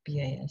for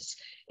PAS,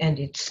 and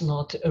it's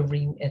not a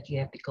ring at the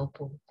apical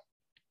pole.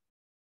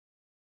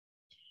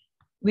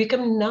 We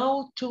come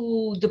now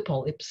to the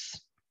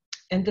polyps,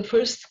 and the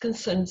first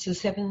concerns a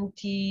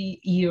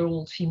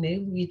 70-year-old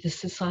female with a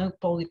sessile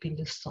polyp in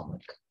the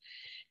stomach.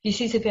 This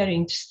is a very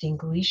interesting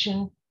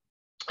lesion.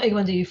 I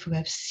wonder if you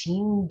have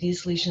seen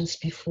these lesions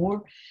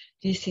before.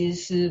 This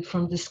is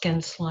from the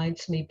scan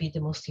slides, maybe the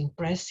most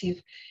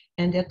impressive.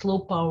 And at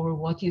low power,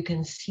 what you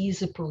can see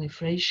is a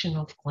proliferation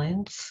of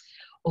glands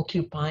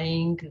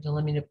occupying the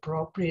lamina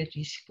propria.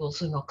 This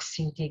was an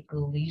oxyntic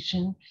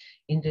lesion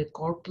in the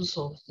corpus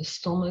of the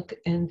stomach.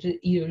 And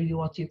here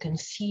what you can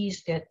see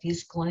is that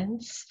these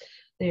glands,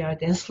 they are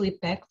densely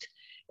packed.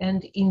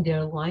 And in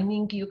their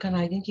lining, you can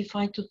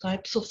identify two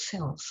types of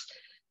cells,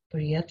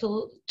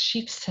 parietal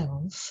chief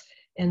cells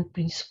and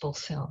principal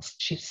cells.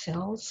 Chief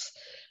cells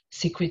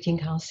secreting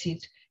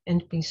acid,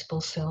 and principal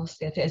cells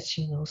that, as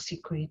you know,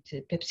 secrete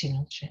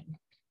pepsinogen.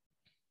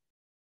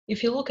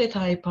 If you look at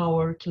high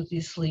power to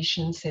these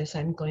lesions, as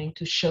I'm going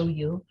to show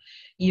you,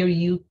 here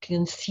you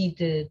can see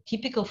the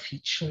typical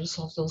features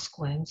of those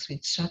glands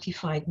with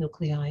stratified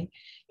nuclei,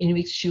 in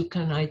which you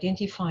can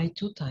identify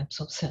two types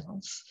of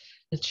cells,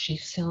 the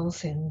chief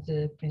cells and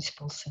the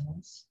principal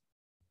cells.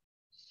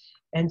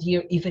 And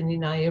here, even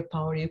in higher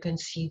power, you can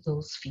see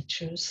those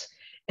features.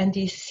 And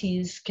this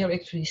is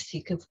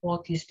characteristic of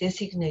what is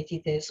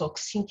designated as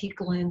oxyntic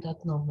gland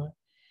adenoma,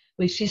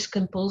 which is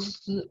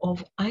composed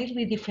of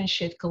highly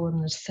differentiated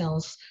columnar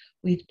cells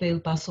with pale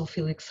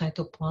basophilic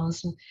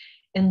cytoplasm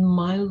and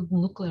mild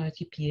nuclear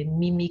ATPA,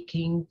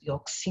 mimicking the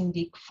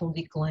oxyntic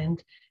fundic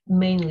gland,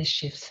 mainly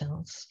chief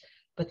cells.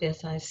 But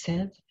as I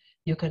said,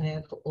 you can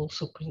have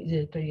also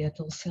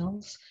parietal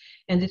cells,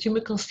 and the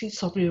tumor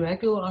consists of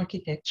irregular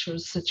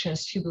architectures such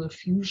as tubular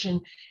fusion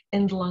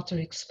and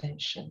lateral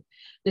expansion.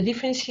 The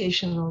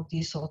differentiation of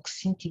this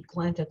oxyntic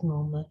gland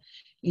adenoma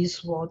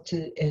is what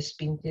has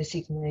been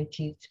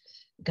designated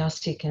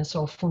gastric cancer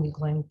or fundic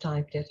gland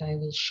type that I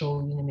will show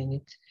in a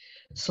minute.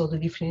 So the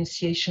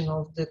differentiation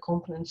of the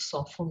components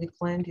of fundic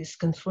gland is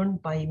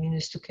confirmed by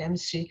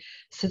immunohistochemistry,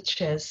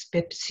 such as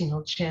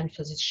pepsinogen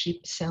for the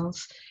sheep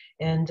cells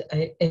and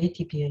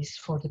ATPase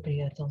for the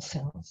parietal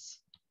cells.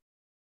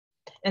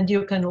 And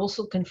you can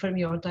also confirm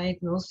your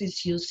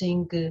diagnosis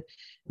using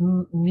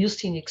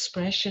mucin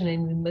expression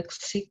and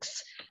MUC6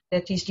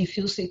 that is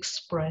diffusely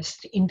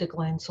expressed in the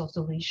glands of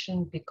the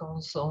lesion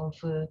because of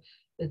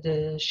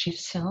the sheaf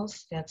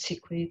cells that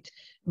secrete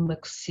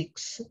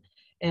MUC6.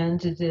 And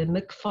the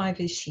MUC5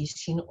 is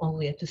seen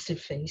only at the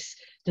surface,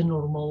 the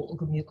normal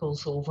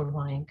mucosal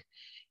overlying.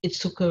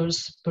 It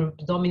occurs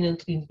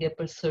predominantly in the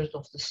upper third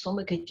of the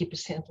stomach,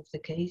 80% of the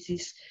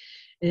cases,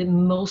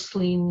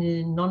 mostly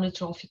in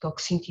non-atrophic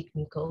oxyntic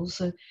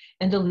mucosa,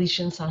 and the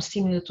lesions are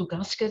similar to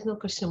gastric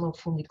adenocarcinoma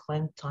fundic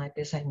gland type,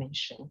 as I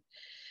mentioned.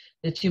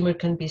 The tumor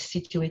can be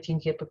situated in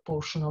the upper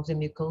portion of the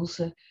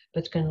mucosa,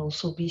 but can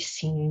also be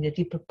seen in the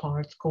deeper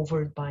part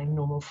covered by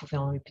normal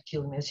foveolar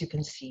epithelium, as you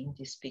can see in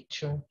this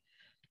picture.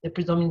 The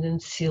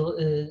predominant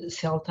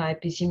cell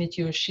type is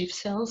immature sheaf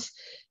cells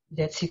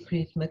that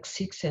secrete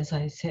MUC6, as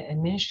I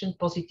mentioned,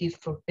 positive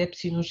for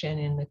pepsinogen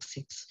and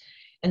MUC6.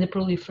 And the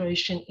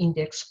proliferation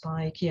index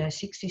by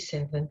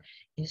Ki67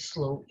 is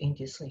low in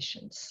these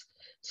lesions.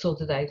 So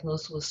the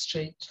diagnosis was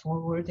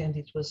straightforward, and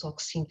it was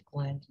oxyntic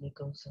gland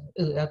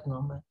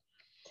adenoma.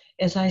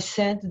 As I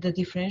said, the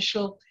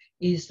differential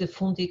is the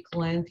fundic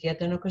gland, the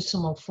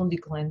adenocarcinoma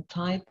fundic gland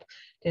type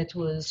that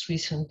was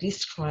recently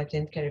described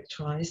and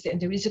characterized,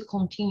 and there is a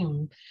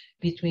continuum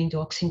between the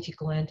oxyntic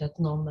gland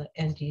adenoma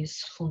and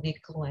this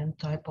fundic gland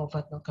type of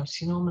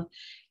adenocarcinoma,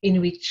 in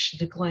which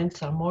the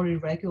glands are more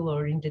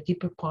irregular in the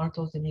deeper part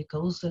of the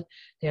mucosa,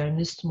 they are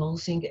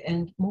anastomosing,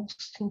 and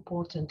most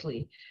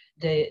importantly,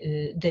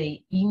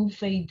 they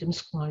invade the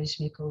muscularis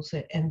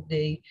mucosa, and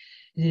they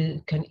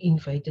can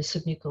invade the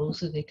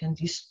submucosa, they can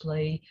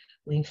display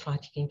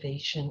lymphatic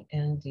invasion,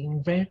 and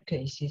in rare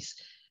cases,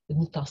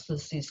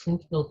 metastasis,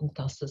 lymph node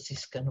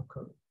metastasis can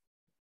occur.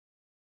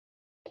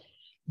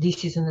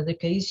 This is another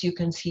case you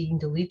can see in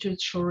the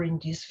literature in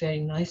this very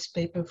nice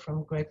paper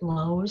from Greg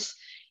Lowers,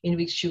 in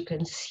which you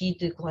can see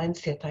the glands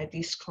that I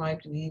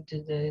described with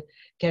the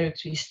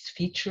characteristic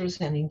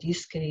features, and in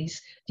this case,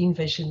 the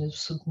invasion of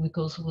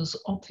submucosa was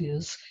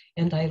obvious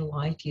and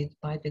highlighted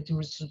by the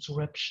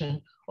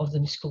disruption of the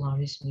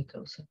muscularis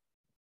mucosa.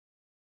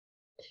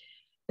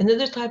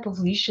 Another type of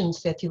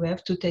lesions that you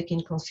have to take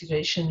in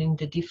consideration in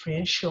the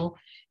differential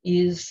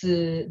is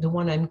the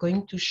one I'm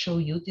going to show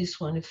you, this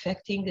one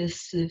affecting a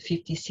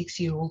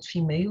 56-year-old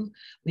female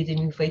with an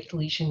invaded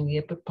lesion in the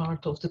upper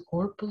part of the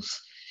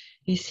corpus.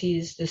 This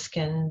is the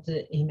scanned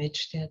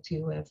image that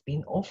you have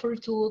been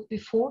offered to look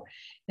before,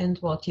 and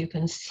what you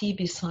can see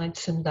besides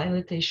some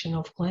dilatation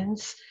of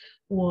glands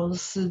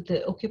was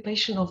the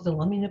occupation of the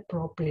lamina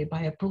propria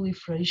by a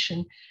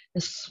proliferation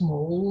of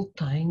small,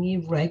 tiny,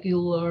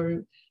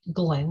 regular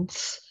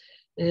glands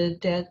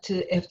that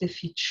have the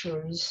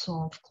features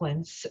of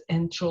glands,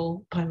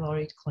 antral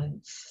pyloric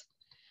glands.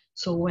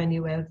 So when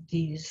you have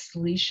these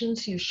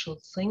lesions, you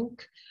should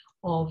think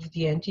of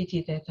the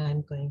entity that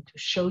I'm going to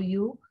show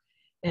you,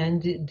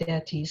 and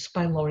that is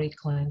pyloric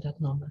gland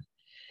adenoma.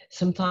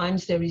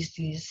 Sometimes there is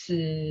this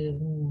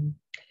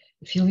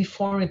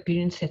filiform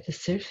appearance at the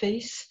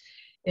surface,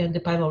 and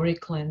the pyloric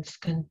glands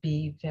can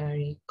be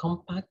very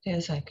compact,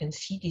 as I can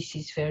see. This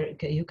is very,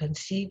 you can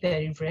see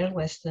very rare,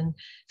 less than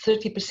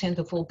 30%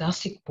 of all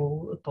gastric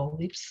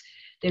polyps.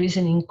 There is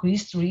an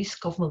increased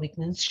risk of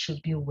malignance,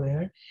 should be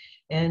aware,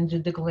 and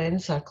the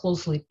glands are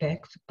closely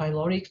packed,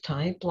 pyloric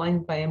type,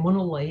 lined by a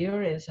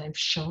monolayer, as I've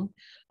shown,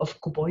 of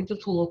cuboidal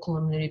to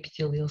locolumnar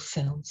epithelial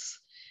cells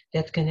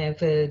that can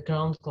have a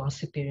ground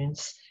glass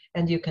appearance,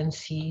 and you can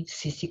see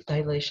cystic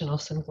dilation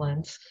of some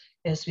glands,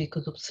 as we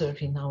could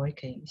observe in our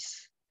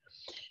case.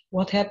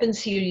 What happens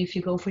here if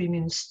you go for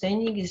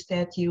immunostaining is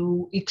that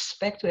you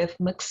expect to have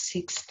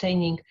MUC6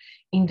 staining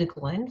in the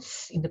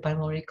glands, in the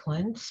pyloric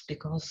glands,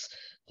 because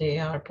they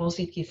are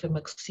positive for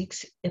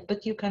MUC6,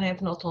 but you can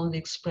have not only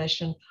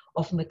expression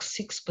of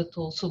MUC6, but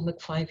also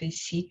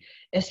MUC5AC,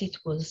 as it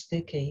was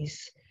the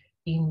case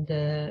in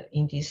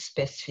this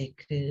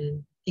specific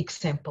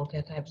example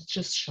that I've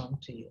just shown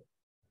to you.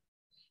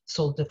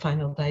 So the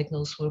final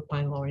diagnosis were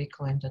pyloric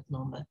gland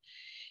adenoma.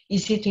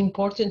 Is it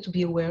important to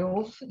be aware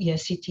of?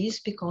 Yes, it is,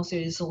 because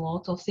there is a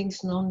lot of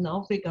things known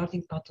now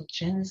regarding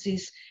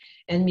pathogenesis,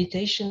 and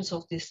mutations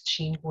of this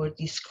gene were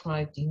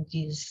described in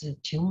these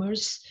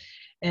tumors.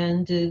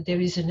 And there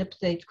is an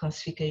updated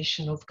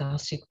classification of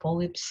gastric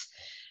polyps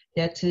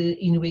that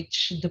in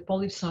which the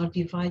polyps are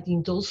divided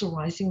in those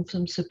arising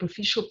from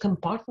superficial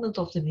compartment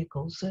of the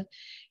mucosa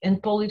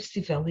and polyps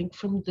developing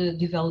from the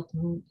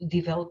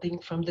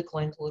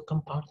glandular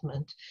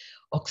compartment.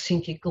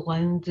 Oxyntic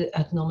gland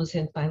adenomas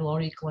and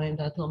pyloric gland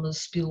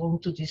adenomas belong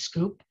to this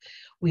group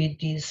with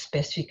these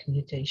specific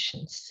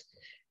mutations.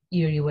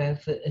 Here you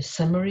have a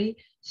summary.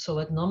 So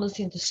adenomas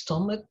in the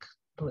stomach,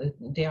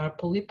 they are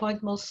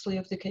polypoid mostly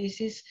of the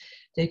cases.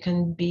 They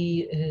can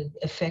be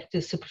affect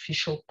the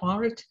superficial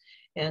part,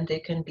 and they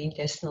can be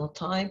intestinal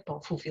type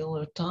or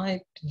foveolar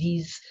type.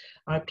 These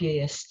are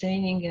PAS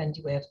staining, and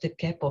you have the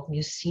cap of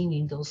mucin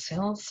in those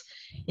cells.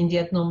 In the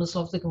adenomas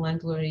of the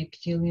glandular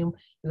epithelium,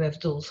 you have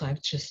those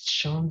I've just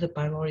shown, the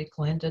pyloric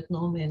gland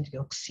adenoma and the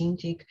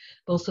oxyntic.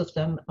 Both of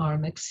them are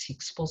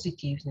MUC6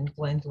 positive and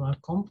glandular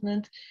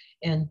component,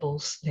 and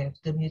both have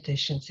the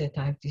mutations that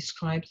I've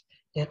described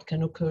that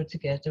can occur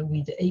together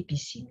with the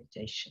APC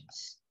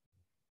mutations.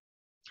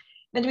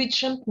 And we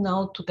jump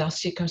now to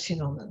gastric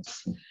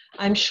carcinomas.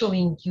 I'm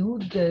showing you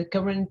the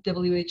current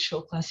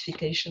WHO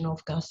classification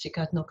of gastric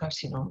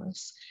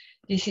adenocarcinomas.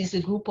 This is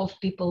a group of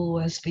people who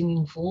has been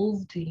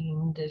involved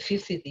in the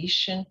 5th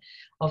edition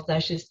of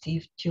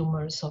digestive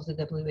tumors of the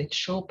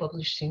WHO,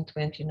 published in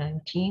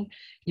 2019.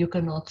 You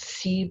cannot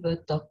see,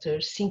 but Dr.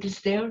 Singh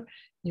is there.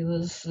 He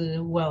was,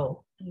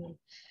 well,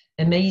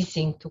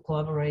 amazing to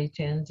collaborate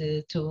and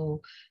to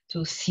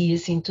see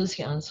his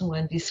enthusiasm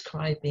when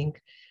describing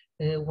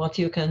what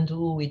you can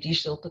do with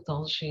digital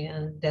pathology,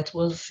 and that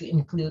was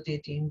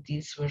included in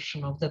this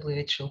version of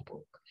WHO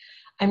book.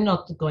 I'm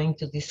not going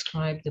to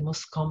describe the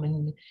most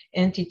common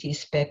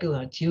entities,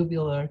 papular,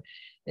 tubular,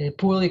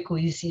 poorly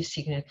cohesive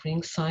signet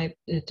ring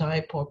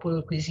type, or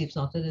poorly cohesive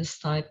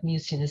nodulus type,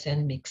 mucinous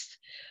and mixed.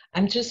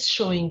 I'm just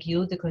showing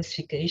you the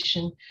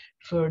classification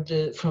from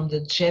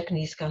the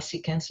Japanese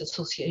Gastric Cancer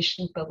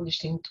Association,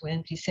 published in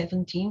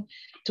 2017,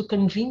 to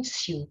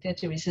convince you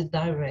that there is a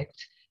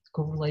direct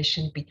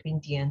correlation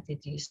between the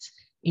entities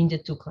in the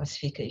two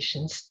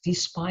classifications,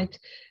 despite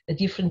a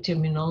different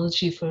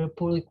terminology for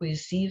poorly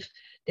cohesive,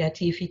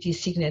 that if it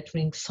is signet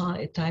ring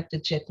type, the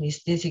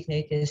Japanese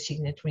designate as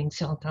signet ring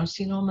cell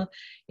carcinoma.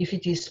 If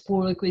it is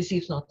poorly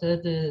cohesive, not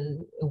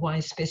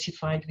otherwise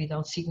specified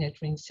without signet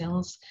ring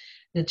cells,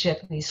 the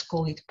Japanese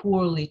call it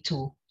poorly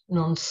 2,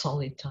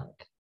 non-solid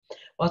type.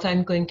 What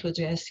I'm going to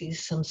address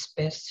is some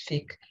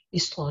specific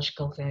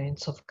histological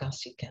variants of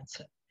gastric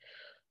cancer.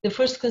 The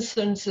first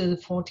concerns a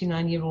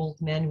 49-year-old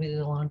man with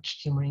a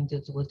large tumor in the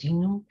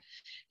duodenum.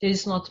 There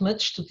is not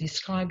much to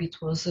describe. It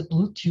was a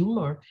blue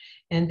tumor,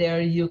 and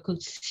there you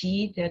could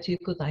see that you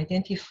could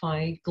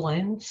identify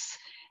glands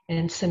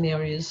and some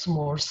areas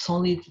more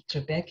solid,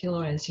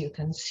 trabecular, as you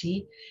can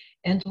see.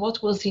 And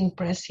what was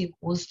impressive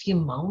was the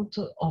amount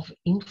of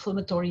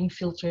inflammatory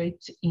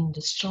infiltrate in the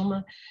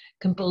stroma,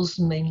 composed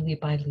mainly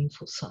by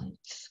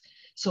lymphocytes.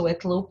 So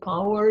at low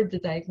power, the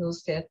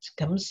diagnosis that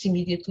comes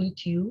immediately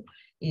to you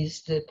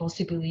is the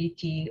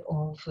possibility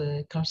of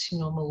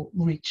carcinoma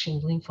reaching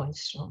lymphoid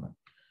stroma.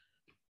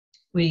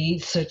 We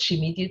search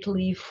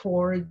immediately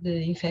for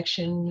the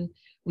infection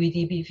with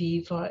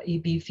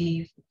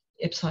EBV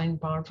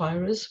Epstein-Barr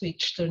virus,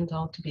 which turned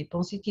out to be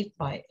positive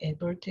by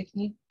Eber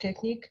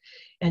technique,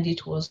 and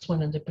it was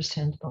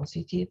 100%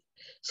 positive.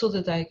 So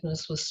the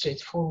diagnosis was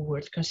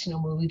straightforward: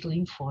 carcinoma with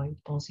lymphoid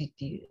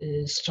positive,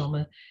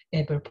 stroma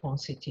Eber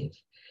positive.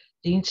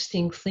 The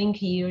interesting thing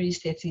here is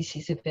that this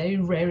is a very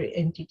rare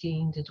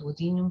entity in the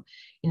duodenum.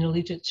 In a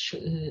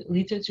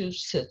literature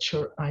search,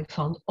 I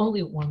found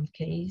only one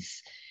case,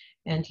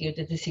 and here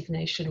the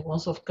designation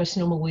was of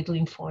carcinoma with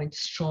lymphoid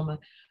stroma,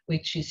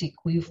 which is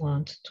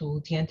equivalent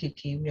to the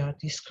entity we are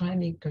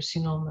describing,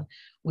 carcinoma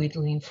with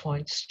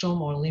lymphoid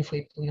stroma or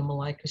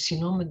lymphoepithelioma-like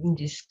carcinoma, in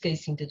this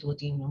case in the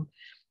duodenum.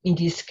 In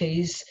this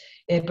case,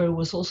 Eber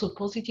was also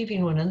positive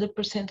in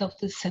 100% of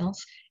the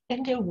cells,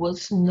 and there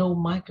was no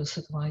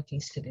microsatellite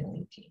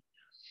instability.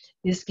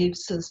 This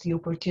gives us the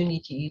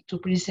opportunity to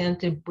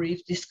present a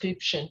brief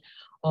description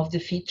of the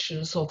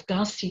features of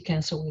gastric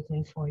cancer with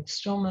lymphoid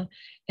stroma,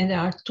 and there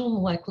are two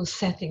molecular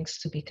settings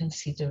to be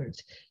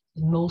considered.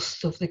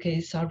 Most of the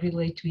cases are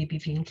related to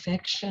EBV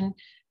infection,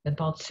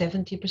 about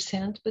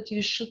 70%, but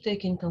you should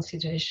take in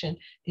consideration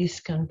this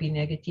can be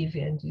negative,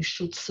 and you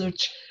should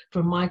search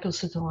for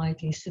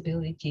microsatellite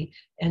instability,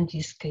 and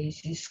these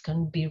cases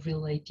can be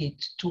related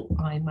to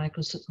high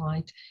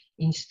microsatellite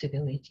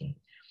instability.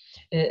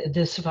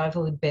 The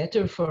survival is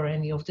better for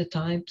any of the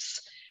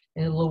types.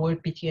 Lower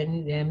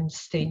PTNM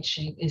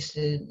staging is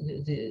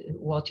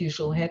what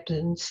usually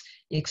happens.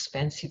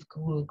 Expensive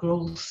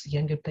growth,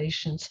 younger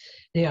patients,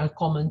 they are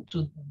common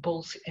to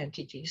both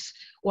entities.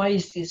 Why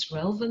is this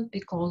relevant?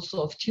 Because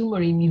of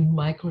tumor immune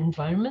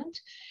microenvironment,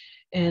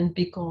 and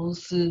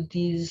because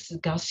these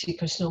gastric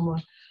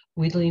carcinoma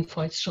with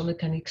lymphoid stroma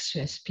can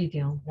express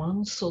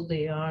PD-L1, so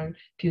they are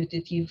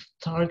putative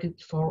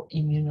target for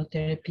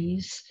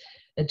immunotherapies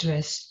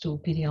addressed to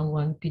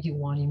PD-L1,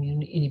 PD-1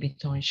 immune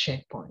inhibitory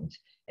checkpoint.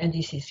 And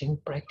this is in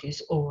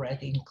practice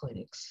already in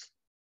clinics.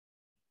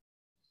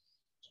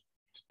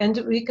 And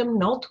we come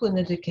now to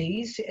another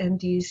case, and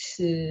this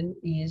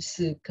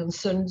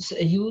concerns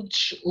a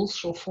huge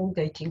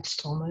ultra-fulgating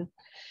stoma,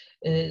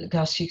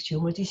 gastric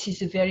tumor. This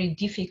is a very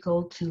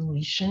difficult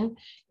lesion.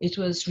 It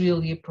was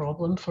really a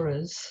problem for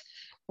us.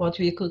 What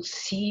we could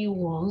see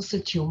was a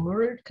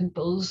tumor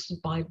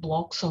composed by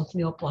blocks of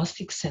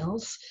neoplastic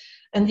cells,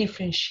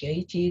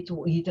 undifferentiated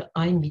with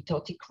high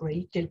mitotic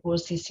rate. There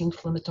was these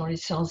inflammatory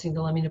cells in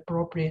the lamina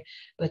propria,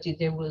 but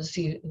there was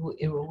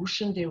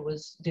erosion,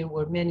 there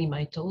were many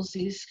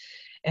mitoses,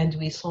 and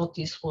we thought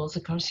this was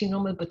a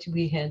carcinoma, but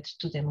we had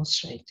to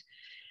demonstrate.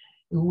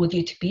 Would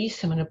it be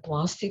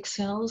seminoplastic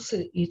cells?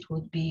 It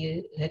would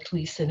be at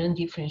least an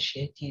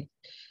undifferentiated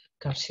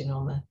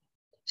carcinoma.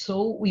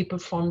 So we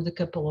performed a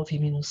couple of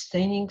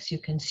immunostainings. You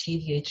can see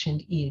the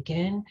H&E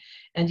again,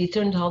 and it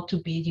turned out to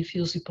be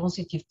diffusely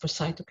positive for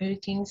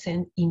cytokeratins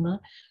and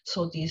EMA.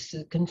 So this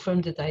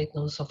confirmed the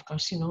diagnosis of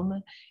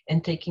carcinoma,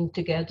 and taking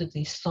together the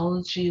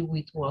histology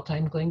with what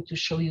I'm going to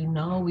show you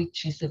now,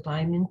 which is the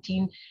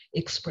vimentin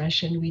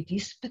expression with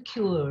this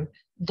peculiar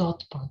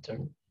dot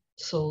pattern.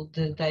 So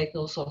the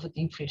diagnosis of a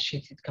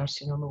differentiated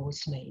carcinoma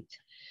was made.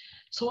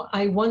 So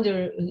I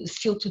wonder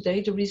still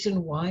today the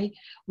reason why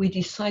we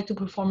decide to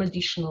perform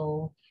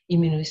additional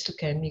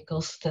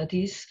immunohistochemical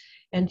studies,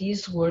 and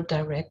these were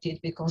directed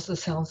because the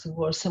cells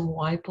were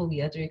somewhat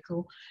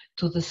polyhedrical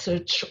to the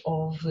search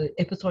of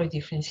epithelial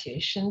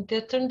differentiation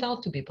that turned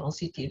out to be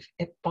positive.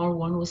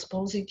 PAR1 was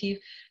positive,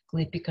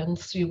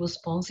 glypican-3 was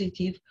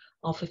positive,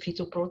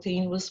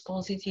 alpha-fetoprotein was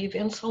positive,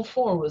 and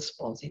SAL4 was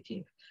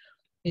positive.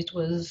 It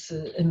was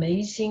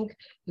amazing.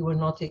 We were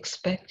not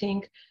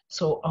expecting.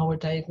 So our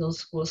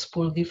diagnosis was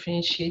poorly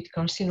differentiated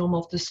carcinoma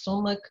of the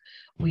stomach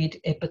with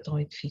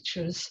hepatoid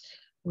features,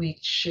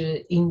 which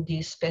in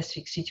this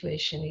specific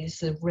situation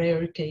is a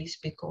rare case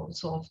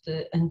because of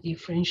the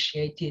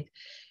undifferentiated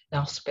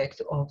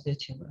aspect of the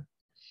tumor.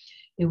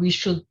 We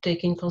should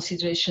take in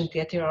consideration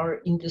that there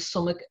are in the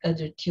stomach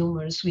other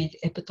tumors with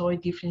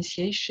hepatoid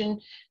differentiation,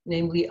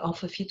 namely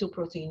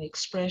alpha-fetoprotein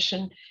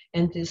expression,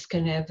 and this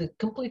can have a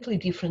completely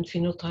different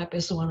phenotype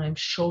as the one I'm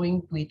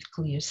showing with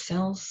clear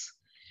cells,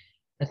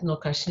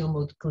 adenocarcinoma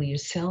with clear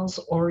cells,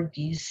 or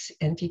this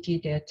entity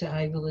that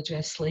I will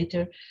address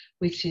later,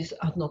 which is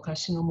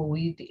adenocarcinoma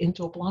with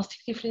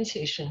enteroplastic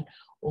differentiation,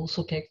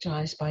 also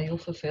characterized by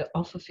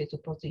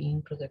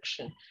alpha-fetoprotein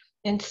production,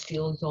 and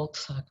still yolk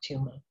sac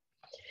tumor.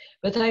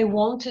 But I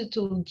wanted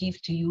to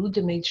give to you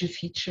the major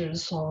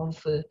features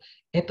of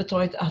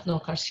hepatoid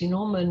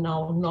adenocarcinoma,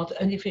 now not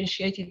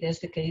undifferentiated as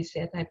the case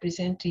that I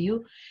present to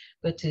you,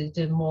 but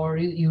the more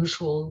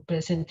usual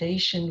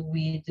presentation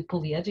with the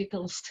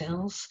polyhedral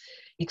cells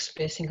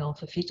expressing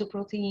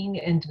alpha-fetoprotein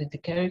and with the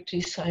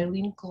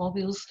characteristic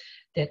globules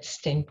that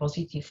stain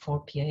positive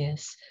for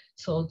PAS.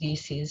 So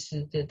this is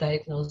the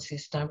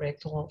diagnosis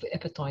direct of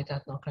hepatoid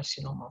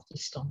adenocarcinoma of the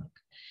stomach.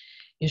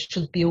 You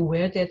should be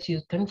aware that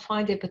you can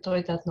find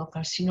hepatoid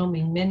adenocarcinoma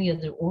in many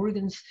other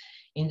organs,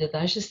 in the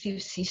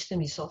digestive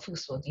system,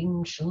 esophagus,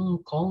 duodenum,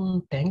 stomach,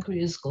 colon,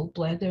 pancreas,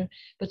 gallbladder,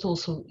 but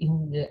also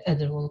in the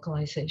other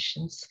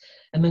localizations.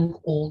 Among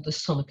all, the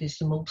stomach is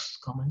the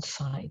most common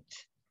site.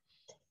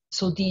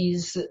 So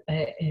these,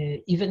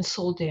 even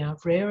so they are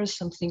rare,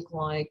 something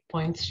like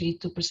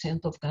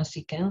 0.32% of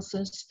gastric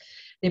cancers.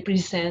 They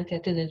present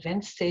at an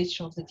advanced stage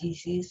of the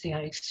disease. They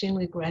are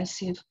extremely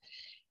aggressive,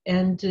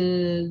 and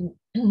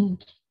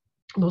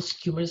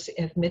most tumors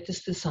have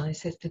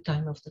metastasized at the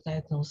time of the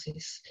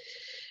diagnosis.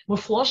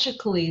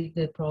 Morphologically,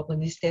 the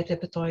problem is that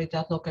hepatoid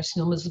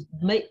adenocarcinomas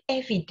may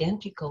have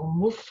identical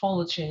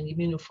morphology and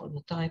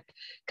immunophenotype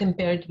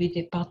compared with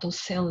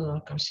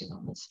hepatocellular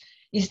carcinomas.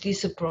 Is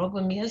this a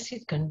problem? Yes,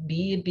 it can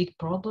be a big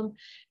problem,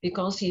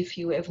 because if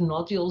you have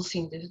nodules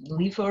in the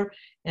liver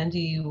and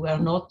you are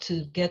not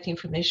to get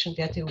information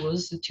that there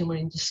was a tumor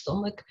in the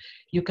stomach,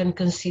 you can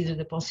consider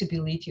the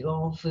possibility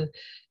of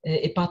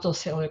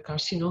hepatocellular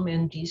carcinoma,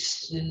 and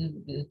this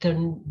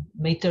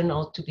may turn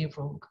out to be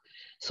wrong.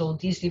 So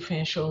this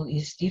differential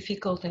is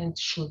difficult and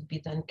should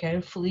be done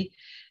carefully,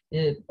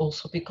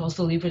 also because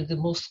the liver is the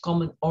most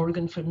common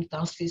organ for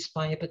metastasis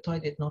by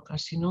hepatoid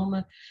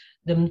adenocarcinoma.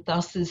 The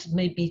metastasis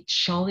may be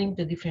challenging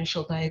the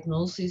differential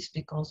diagnosis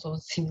because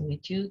of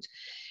similitude,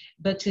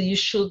 but you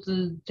should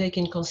take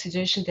in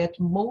consideration that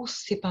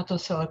most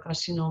hepatocellular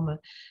carcinoma,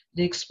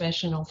 the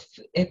expression of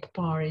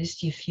HepPAR is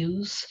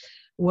diffuse,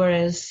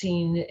 whereas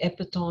in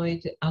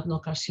hepatoid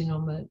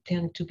adenocarcinoma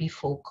tend to be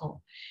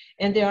focal.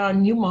 And there are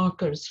new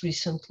markers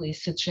recently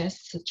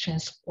suggested, such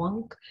as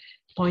Planck,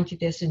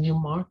 pointed as a new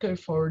marker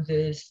for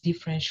this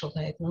differential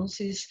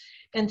diagnosis,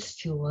 and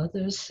still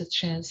others,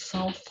 such as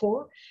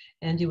SAL4,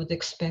 and you would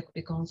expect,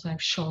 because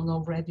I've shown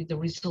already the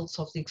results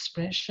of the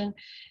expression,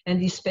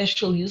 and it's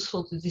especially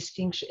useful to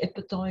distinguish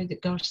hepatoid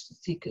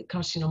gastric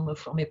carcinoma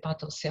from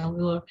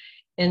hepatocellular,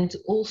 and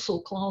also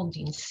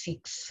Claudin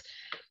 6.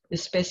 The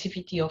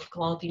specificity of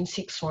Claudin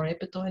 6 for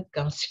hepatoid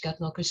gastric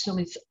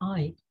adenocarcinoma is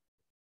high,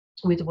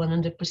 with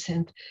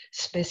 100%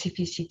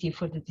 specificity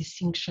for the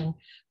distinction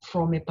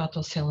from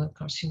hepatocellular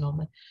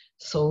carcinoma.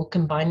 So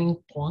combining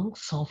Planck,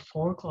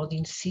 SAL4,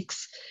 Claudin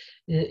 6,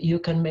 you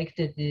can make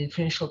the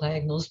differential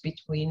diagnosis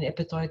between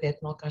hepatoid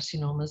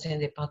adenocarcinomas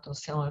and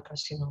hepatocellular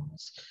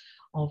carcinomas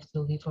of the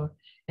liver.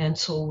 And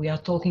so we are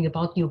talking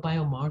about new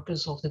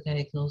biomarkers of the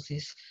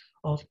diagnosis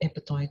of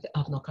hepatoid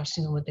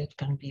adenocarcinoma that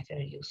can be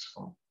very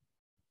useful.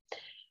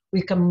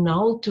 We come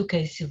now to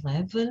case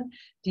 11.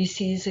 This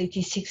is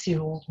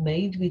 86-year-old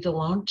maid with a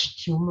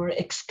large tumor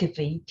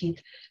excavated,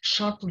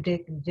 sharply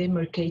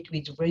demarcated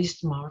with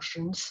raised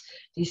margins.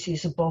 This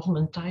is a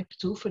Bowman type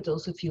 2 for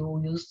those of you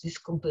who use this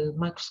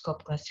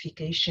microscope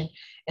classification,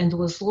 and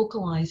was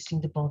localized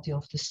in the body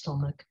of the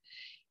stomach.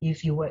 Here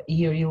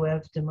you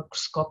have the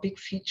macroscopic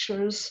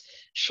features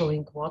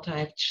showing what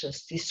I've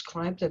just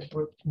described,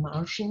 abrupt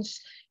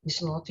margins.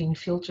 It's not the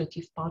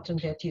infiltrative pattern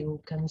that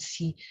you can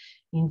see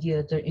in the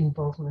other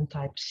involvement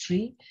type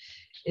 3.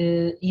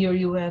 Here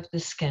you have the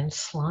scan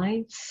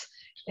slides,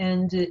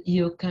 and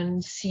you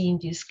can see in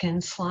these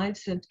scan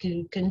slides that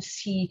you can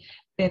see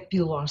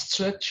papillar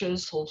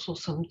structures, also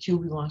some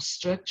tubular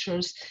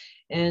structures,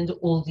 and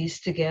all these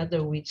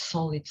together with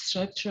solid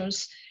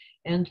structures.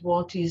 And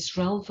what is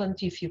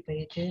relevant, if you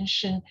pay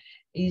attention,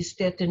 is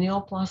that the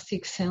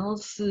neoplastic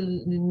cells,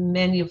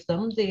 many of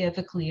them, they have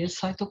a clear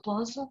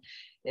cytoplasm,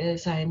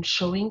 as I am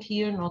showing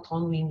here, not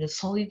only in the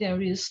solid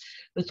areas,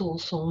 but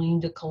also in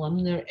the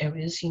columnar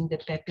areas, in the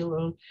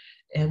papillar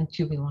and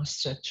tubular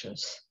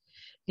structures.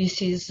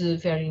 This is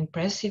very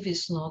impressive.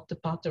 It's not the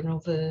pattern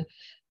of a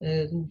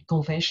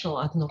conventional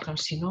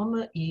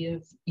adenocarcinoma.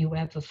 You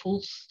have a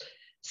full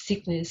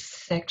thickness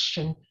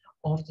section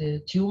of the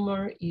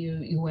tumor.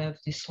 You have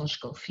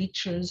histological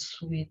features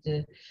with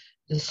the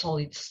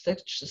solid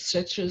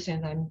structures,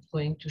 and I'm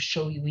going to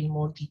show you in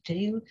more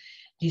detail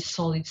these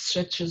solid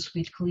structures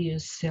with clear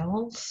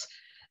cells.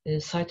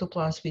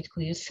 cytoplasm with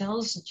clear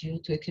cells due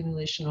to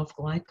accumulation of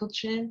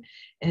glycogen.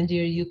 And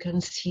there you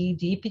can see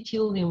the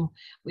epithelium,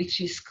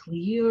 which is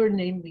clear,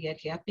 namely at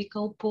the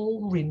apical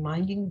pole,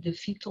 reminding the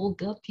fetal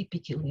gut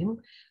epithelium,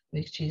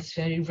 which is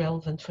very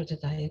relevant for the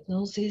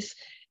diagnosis.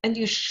 And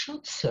you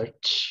should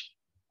search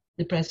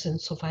the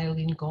presence of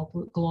hyaline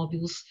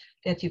globules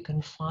that you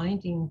can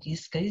find in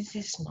these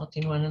cases, not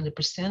in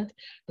 100%,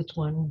 but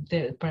when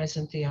they're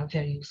present, they are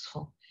very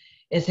useful.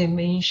 As I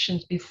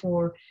mentioned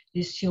before,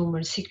 this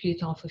tumor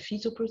secrete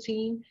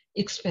alpha-fetoprotein,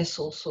 express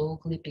also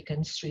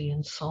glypican-3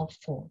 and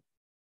SALT4.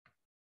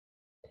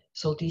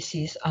 So this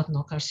is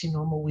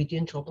adenocarcinoma with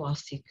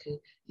enteroblastic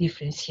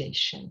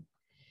differentiation.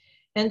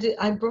 And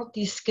I brought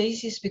these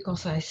cases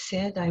because I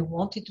said I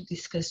wanted to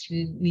discuss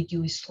with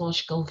you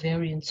histological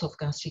variants of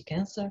gastric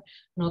cancer,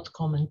 not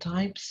common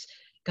types.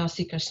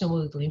 Gastric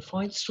carcinoma with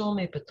lymphoid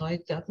stroma,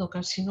 hepatoid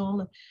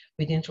adenocarcinoma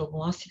with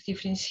enteroblastic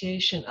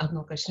differentiation,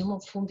 adenocarcinoma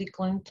of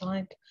Fundy-Klein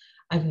type.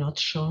 I've not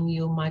shown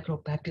you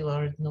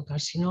micropapillar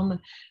adenocarcinoma,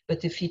 but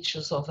the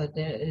features of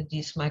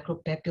this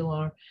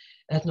micropapillar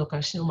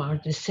adenocarcinoma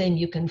are the same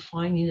you can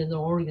find in other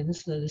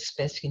organs,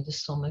 especially in the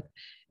stomach,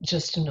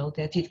 just to know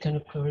that it can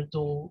occur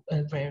though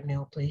rare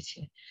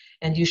neoplasia.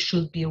 And you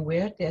should be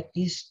aware that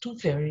these two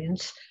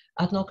variants,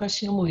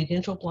 adenocarcinoma with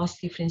enteroblast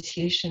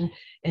differentiation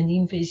and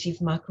invasive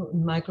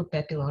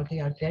micropapillar, they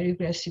are very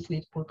aggressive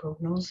with poor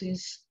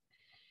prognosis.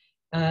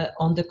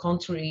 On the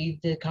contrary,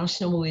 the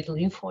carcinoma with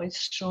lymphoid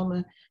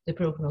stroma, the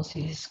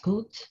prognosis is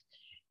good.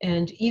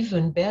 And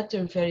even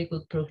better, very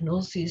good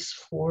prognosis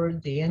for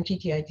the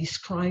entity I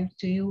described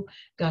to you,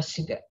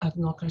 gastric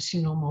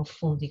adenocarcinoma of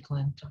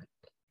Fundy-Klein type.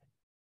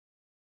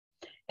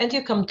 And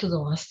you come to the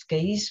last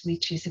case,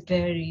 which is a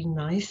very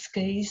nice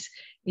case.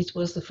 It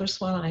was the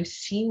first one I've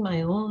seen,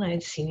 my own,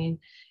 I'd seen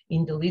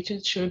in the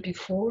literature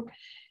before.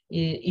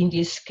 In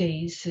this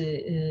case,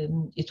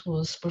 it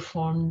was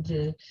performed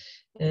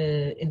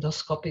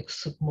endoscopic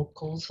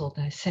submucosal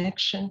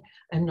dissection.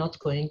 I'm not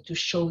going to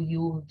show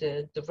you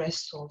the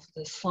rest of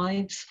the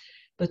slides,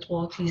 but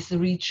what is the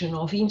region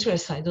of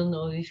interest? I don't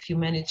know if you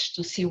managed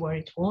to see where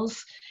it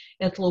was.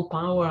 At low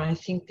power, I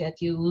think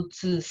that you would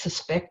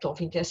suspect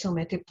of intestinal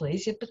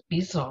metaplasia, but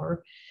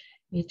bizarre.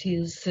 It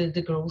is,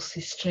 the growth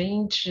is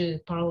strange,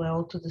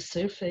 parallel to the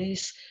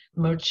surface,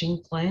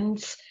 merging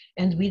glands,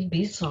 and with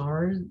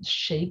bizarre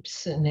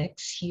shapes, an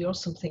X here or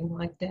something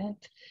like that.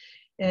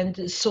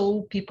 And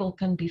so people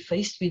can be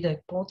faced with the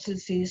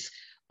hypothesis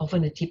of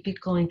an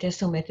atypical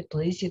intestinal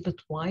metaplasia, but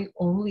why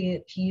only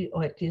at here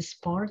or at this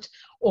part?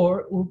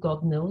 Or who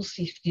God knows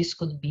if this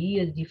could be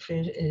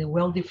a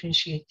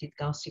well-differentiated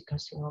gastric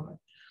carcinoma.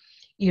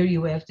 Here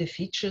you have the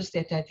features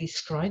that I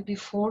described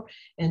before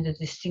and the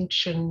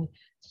distinction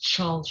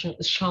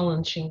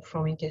challenging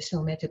from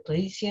intestinal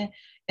metaplasia.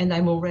 And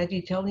I'm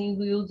already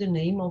telling you the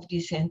name of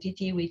this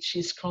entity, which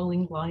is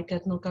crawling like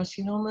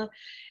adenocarcinoma.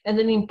 And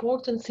an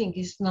important thing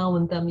is now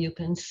and then you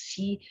can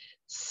see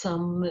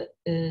some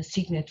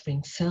signet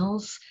ring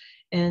cells.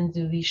 And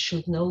we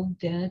should know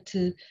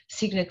that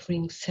signet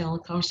ring cell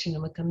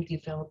carcinoma can be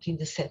developed in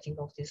the setting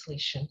of this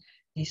lesion.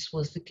 This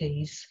was the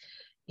case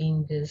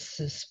in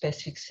this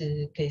specific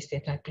case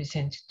that I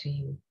presented to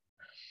you.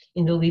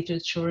 In the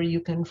literature,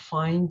 you can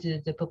find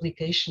the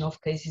publication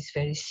of cases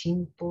very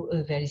simple,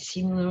 very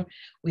similar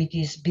with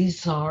this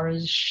bizarre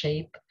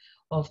shape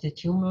of the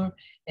tumor,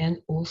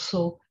 and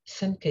also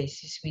some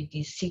cases with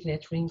these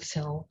signet ring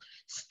cells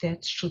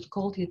that should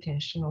call the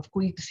attention of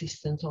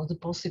coexistence or the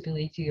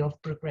possibility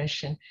of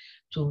progression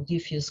to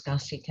diffuse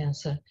gastric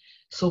cancer.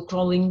 So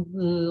crawling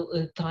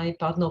type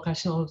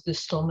adenocarcinoma of the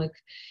stomach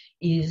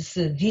is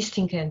a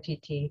distinct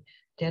entity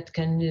that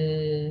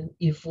can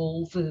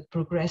evolve,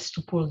 progress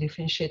to poorly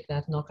differentiated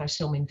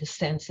adenocarcinoma in the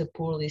sense of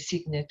poorly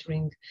signet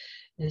ring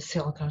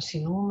cell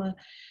carcinoma,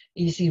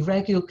 is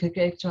irregular,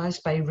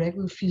 characterized by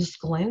irregular fused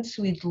glands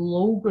with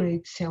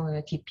low-grade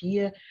cellular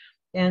atypia,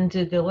 and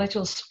the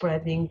lateral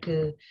spreading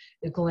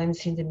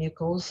glands in the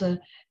mucosa.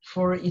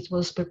 For it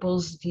was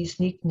proposed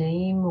this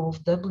nickname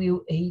of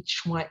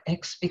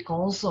WHYX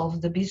because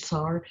of the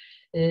bizarre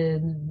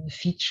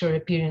feature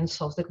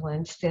appearance of the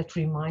glands that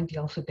remind the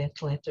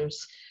alphabet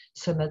letters.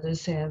 Some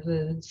others have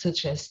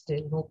suggested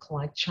they look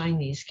like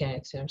Chinese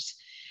characters.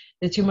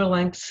 The tumor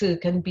lengths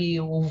can be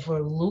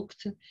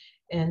overlooked,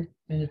 and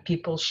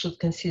people should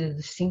consider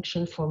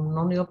distinction from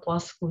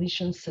non-neoplastic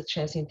lesions such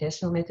as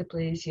intestinal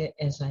metaplasia,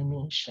 as I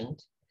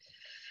mentioned.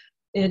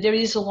 There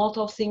is a lot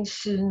of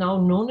things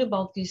now known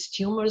about these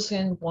tumors,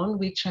 and one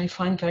which I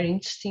find very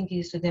interesting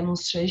is the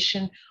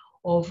demonstration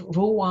of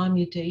ROA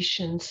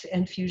mutations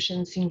and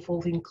fusions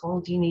involving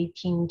Claudin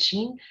 18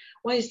 gene.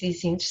 Why is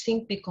this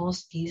interesting?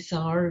 Because these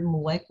are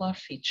molecular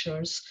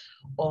features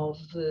of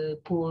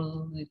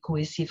poor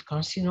cohesive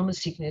carcinoma,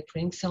 signet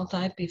ring cell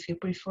type, if you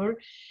prefer.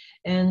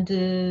 And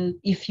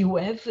if you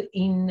have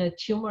in a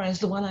tumor as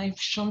the one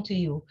I've shown to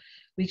you,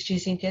 which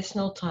is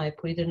intestinal type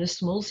with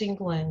anastomosing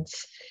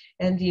glands,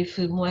 and if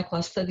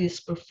molecular study is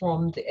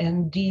performed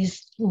and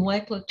these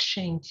molecular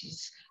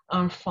changes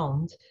are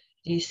found,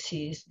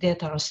 disease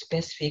that are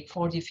specific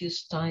for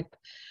diffuse type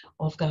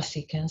of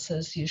gastric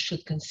cancers, you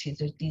should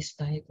consider this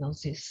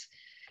diagnosis.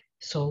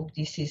 So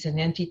this is an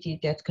entity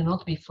that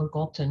cannot be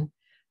forgotten.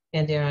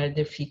 And there are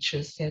other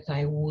features that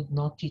I would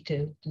not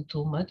detail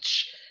too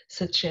much,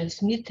 such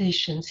as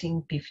mutations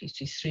in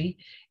p53,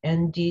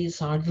 and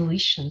these are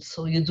deletions.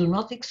 So you do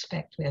not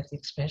expect to have the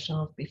expression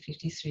of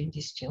p53 in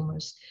these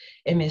tumors.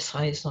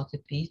 MSI is not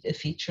a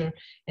feature,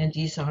 and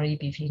these are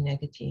EBV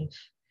negative.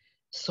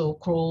 So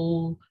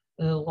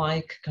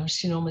Kroll-like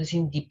carcinoma is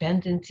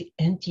independent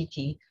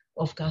entity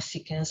of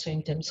gastric cancer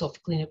in terms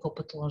of clinical,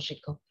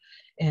 pathological,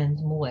 and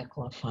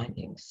molecular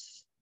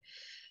findings.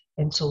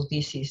 And so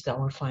this is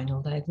our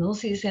final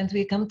diagnosis, and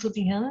we come to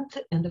the end.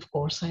 And of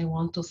course, I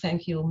want to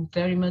thank you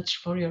very much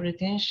for your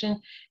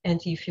attention.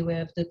 And if you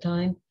have the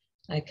time,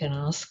 I can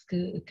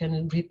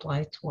can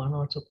reply to one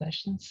or two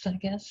questions, I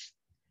guess.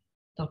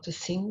 Dr.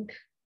 Singh,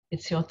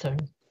 it's your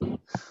turn.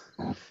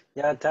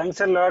 Yeah,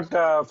 thanks a lot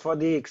for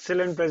the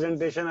excellent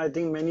presentation. I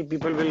think many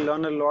people will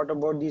learn a lot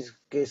about these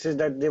cases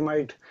that they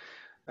might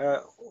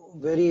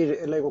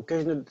very like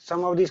occasional.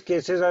 Some of these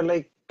cases are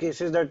like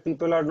cases that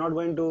people are not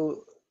going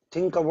to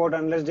think about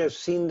unless they've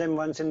seen them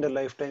once in their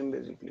lifetime,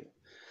 basically.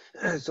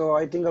 So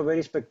I think a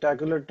very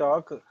spectacular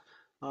talk.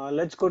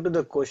 Let's go to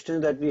the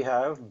questions that we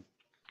have.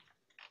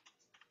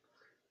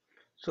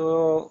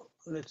 So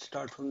let's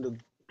start from the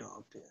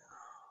top here.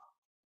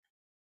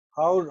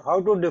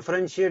 How to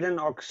differentiate an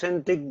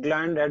oxyntic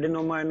gland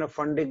adenoma and a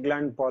fundic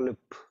gland polyp?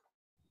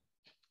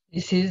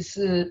 This is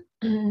the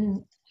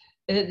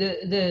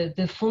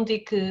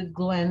fundic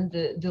gland,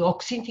 the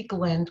oxyntic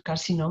gland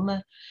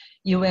carcinoma.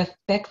 You have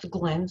packed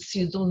glands,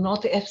 you do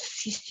not have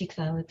cystic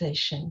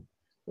dilatation.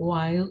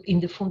 While in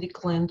the fundic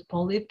gland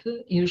polyp,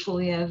 you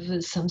usually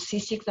have some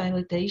cystic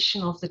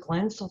dilatation of the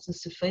glands of the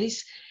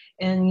surface,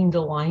 and in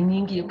the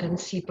lining, you can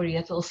see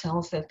parietal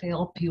cells that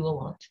help you a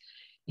lot.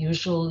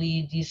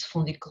 Usually, these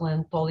fundic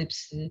gland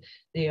polyps,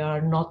 they are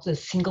not a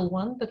single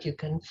one, but you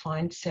can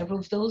find several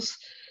of those.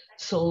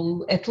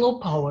 So at low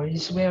power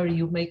is where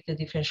you make the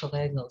differential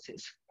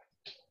diagnosis.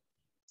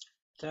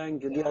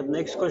 Thank you. The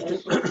next question.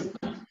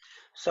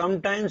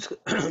 Sometimes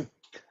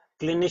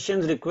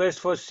clinicians request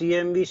for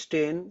CMV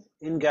stain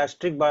in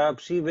gastric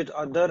biopsy with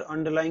other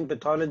underlying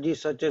pathologies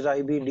such as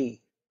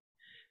IBD.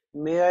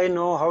 May I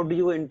know how do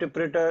you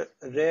interpret a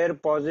rare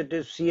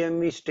positive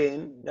CMV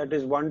stain, that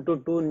is 1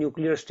 to 2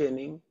 nuclear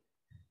staining,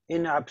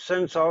 in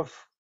absence of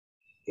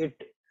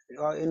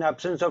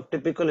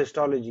typical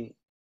histology?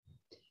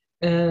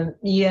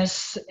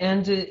 Yes,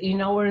 and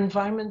in our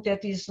environment,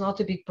 that is not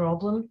a big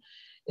problem.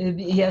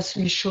 Yes,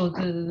 we should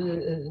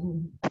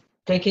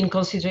take in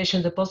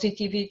consideration the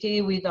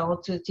positivity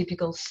without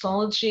typical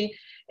histology.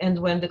 And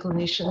when the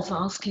clinicians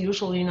ask,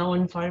 usually in our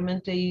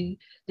environment, they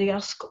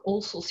ask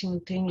also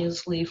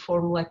simultaneously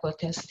for molecular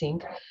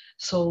testing.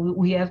 So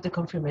we have the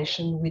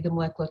confirmation with the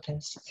molecular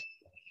test.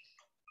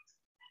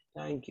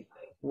 Thank you.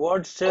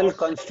 What cell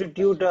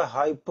constitute a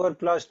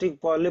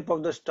hyperplastic polyp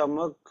of the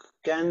stomach?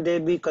 Can they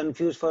be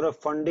confused for a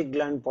fundic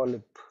gland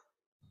polyp?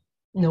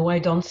 No, I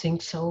don't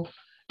think so.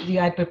 The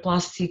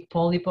hyperplastic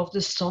polyp of the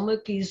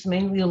stomach is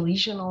mainly a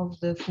lesion of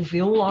the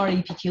foveolar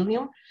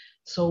epithelium.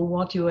 So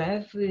what you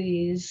have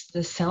is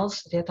the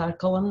cells that are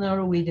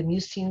columnar with the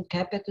mucin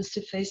cap at the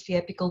surface, the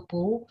apical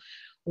pole,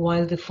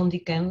 while the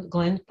fundic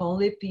gland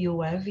polyp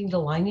you have in the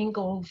lining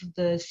of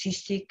the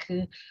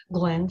cystic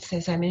glands,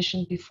 as I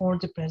mentioned before,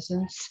 the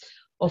presence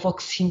of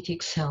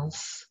oxyntic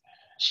cells,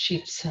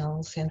 sheath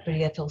cells, and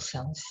parietal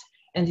cells.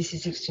 And this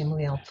is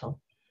extremely helpful.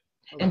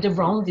 Okay. And the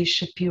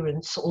roundish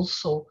appearance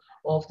also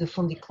of the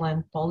fundic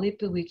gland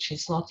polyp, which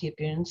is not the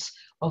appearance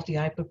of the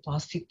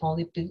hyperplastic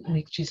polyp,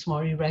 which is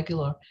more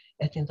irregular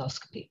at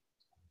endoscopy.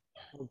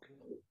 Okay.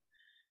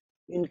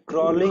 In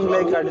crawling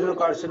like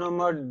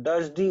adenocarcinoma,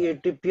 does the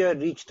atypia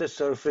reach the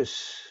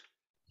surface?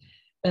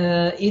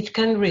 It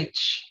can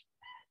reach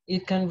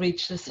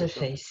the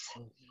surface,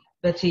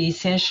 but it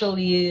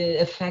essentially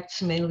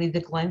affects mainly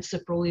the glands, the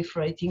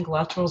proliferating,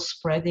 lateral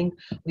spreading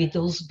with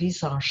those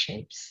bizarre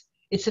shapes.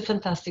 It's a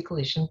fantastic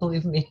lesion,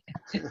 believe me,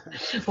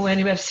 when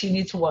you have seen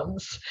it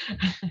once.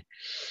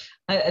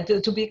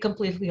 To be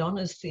completely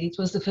honest, it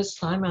was the first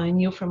time I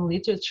knew from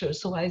literature,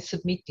 so I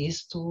submit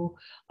this to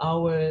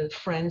our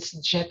friends,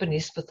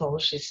 Japanese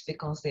pathologists,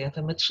 because they have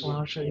a much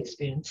larger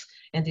experience,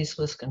 and this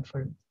was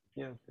confirmed.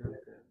 Yeah. Okay.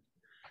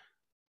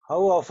 How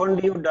often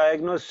do you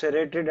diagnose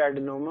serrated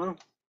adenoma?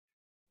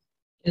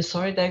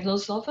 Sorry,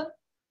 diagnosis of it?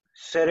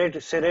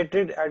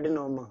 Serrated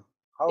adenoma.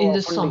 In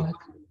the stomach.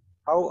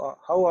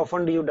 How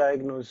often do you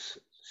diagnose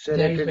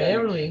serrated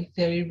adenoma?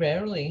 Very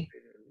rarely.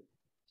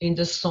 In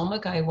the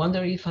stomach, I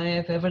wonder if I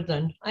have ever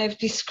done. I have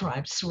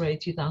described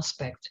serrated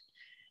aspect,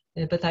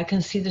 but I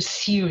consider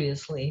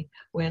seriously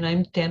when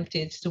I'm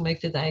tempted to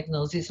make the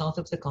diagnosis out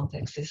of the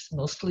context. It's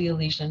mostly a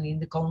lesion in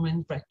the colon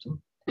and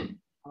rectum.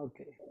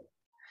 Okay.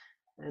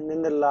 And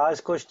then the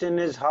last question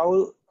is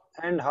how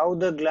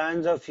the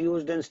glands are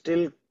fused and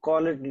still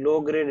call it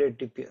low-grade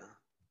atypia?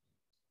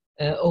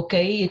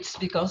 Okay, it's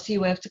because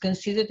you have to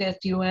consider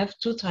that you have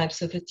two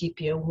types of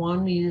atypia.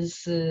 One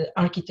is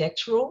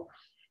architectural,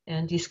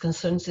 and this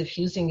concerns the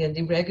fusing and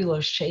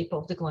irregular shape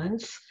of the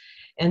glands.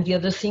 And the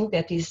other thing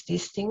that is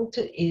distinct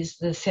is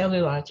the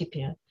cellular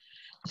atypia.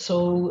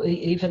 So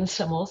even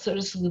some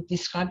authors would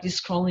describe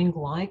this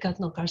crawling-like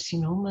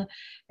adenocarcinoma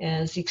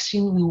as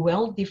extremely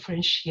well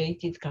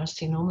differentiated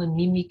carcinoma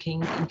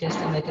mimicking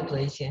intestinal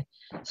metaplasia.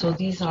 So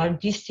these are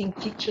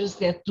distinct features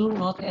that do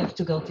not have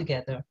to go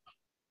together.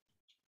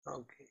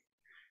 Okay.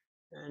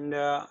 And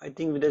I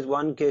think there's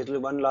one case,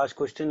 one last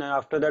question, and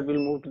after that we'll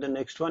move to the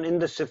next one. In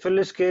the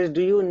syphilis case,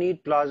 do you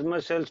need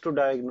plasma cells to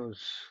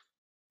diagnose?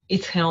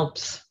 It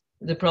helps.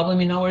 The problem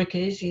in our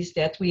case is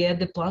that we had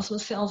the plasma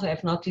cells I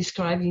have not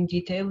described in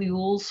detail. We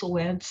also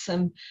had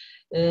some,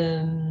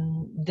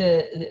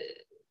 the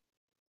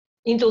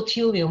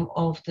endothelium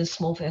of the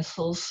small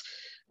vessels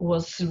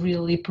was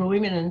really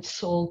prominent.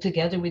 So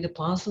together with the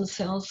plasma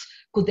cells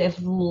could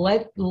have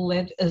led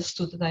us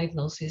to the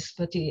diagnosis,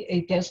 but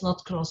it has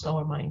not crossed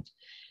our mind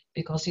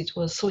because it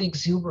was so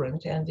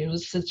exuberant and there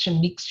was such a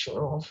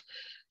mixture of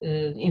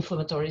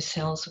inflammatory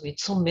cells with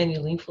so many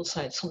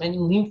lymphocytes, so many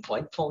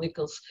lymphoid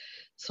follicles.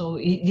 So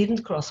it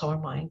didn't cross our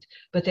mind.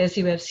 But as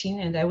you have seen,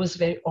 and I was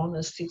very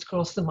honest, it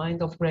crossed the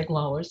mind of Greg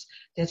Lowers.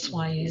 That's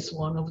why he's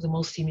one of the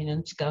most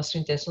eminent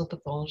gastrointestinal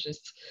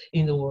pathologists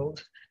in the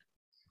world.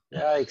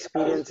 Yeah,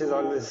 experience is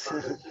always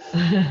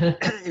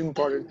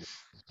important.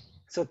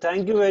 So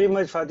thank you very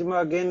much, Fatima,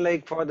 again,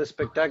 like for the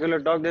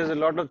spectacular talk. There's a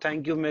lot of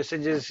thank you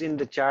messages in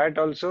the chat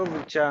also,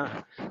 which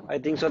I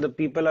think so the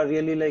people are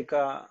really like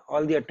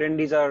all the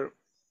attendees are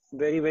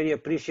very, very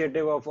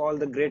appreciative of all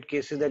the great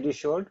cases that you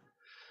showed.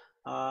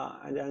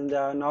 And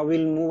now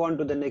we'll move on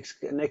to the next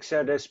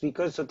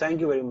speakers. So thank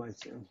you very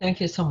much. Thank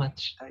you so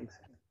much. Thanks.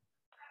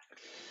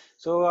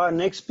 So our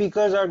next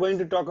speakers are going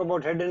to talk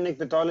about head and neck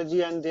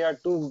pathology, and they are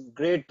two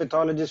great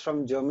pathologists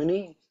from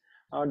Germany,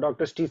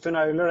 Dr. Stephen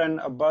Euler and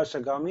Abbas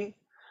Agami.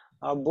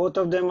 Both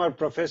of them are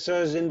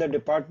professors in the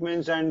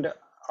departments and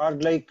are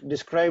like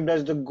described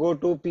as the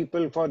go-to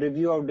people for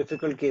review of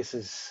difficult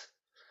cases.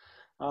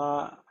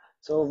 So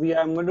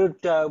I'm going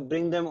to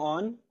bring them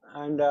on,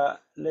 and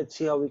let's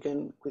see how we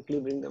can quickly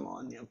bring them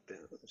on. Yep.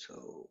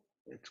 So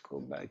let's go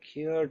back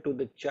here to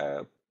the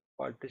chat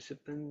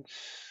participants.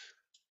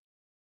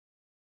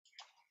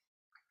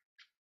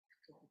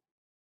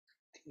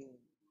 Okay,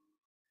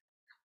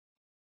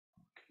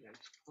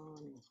 let's go.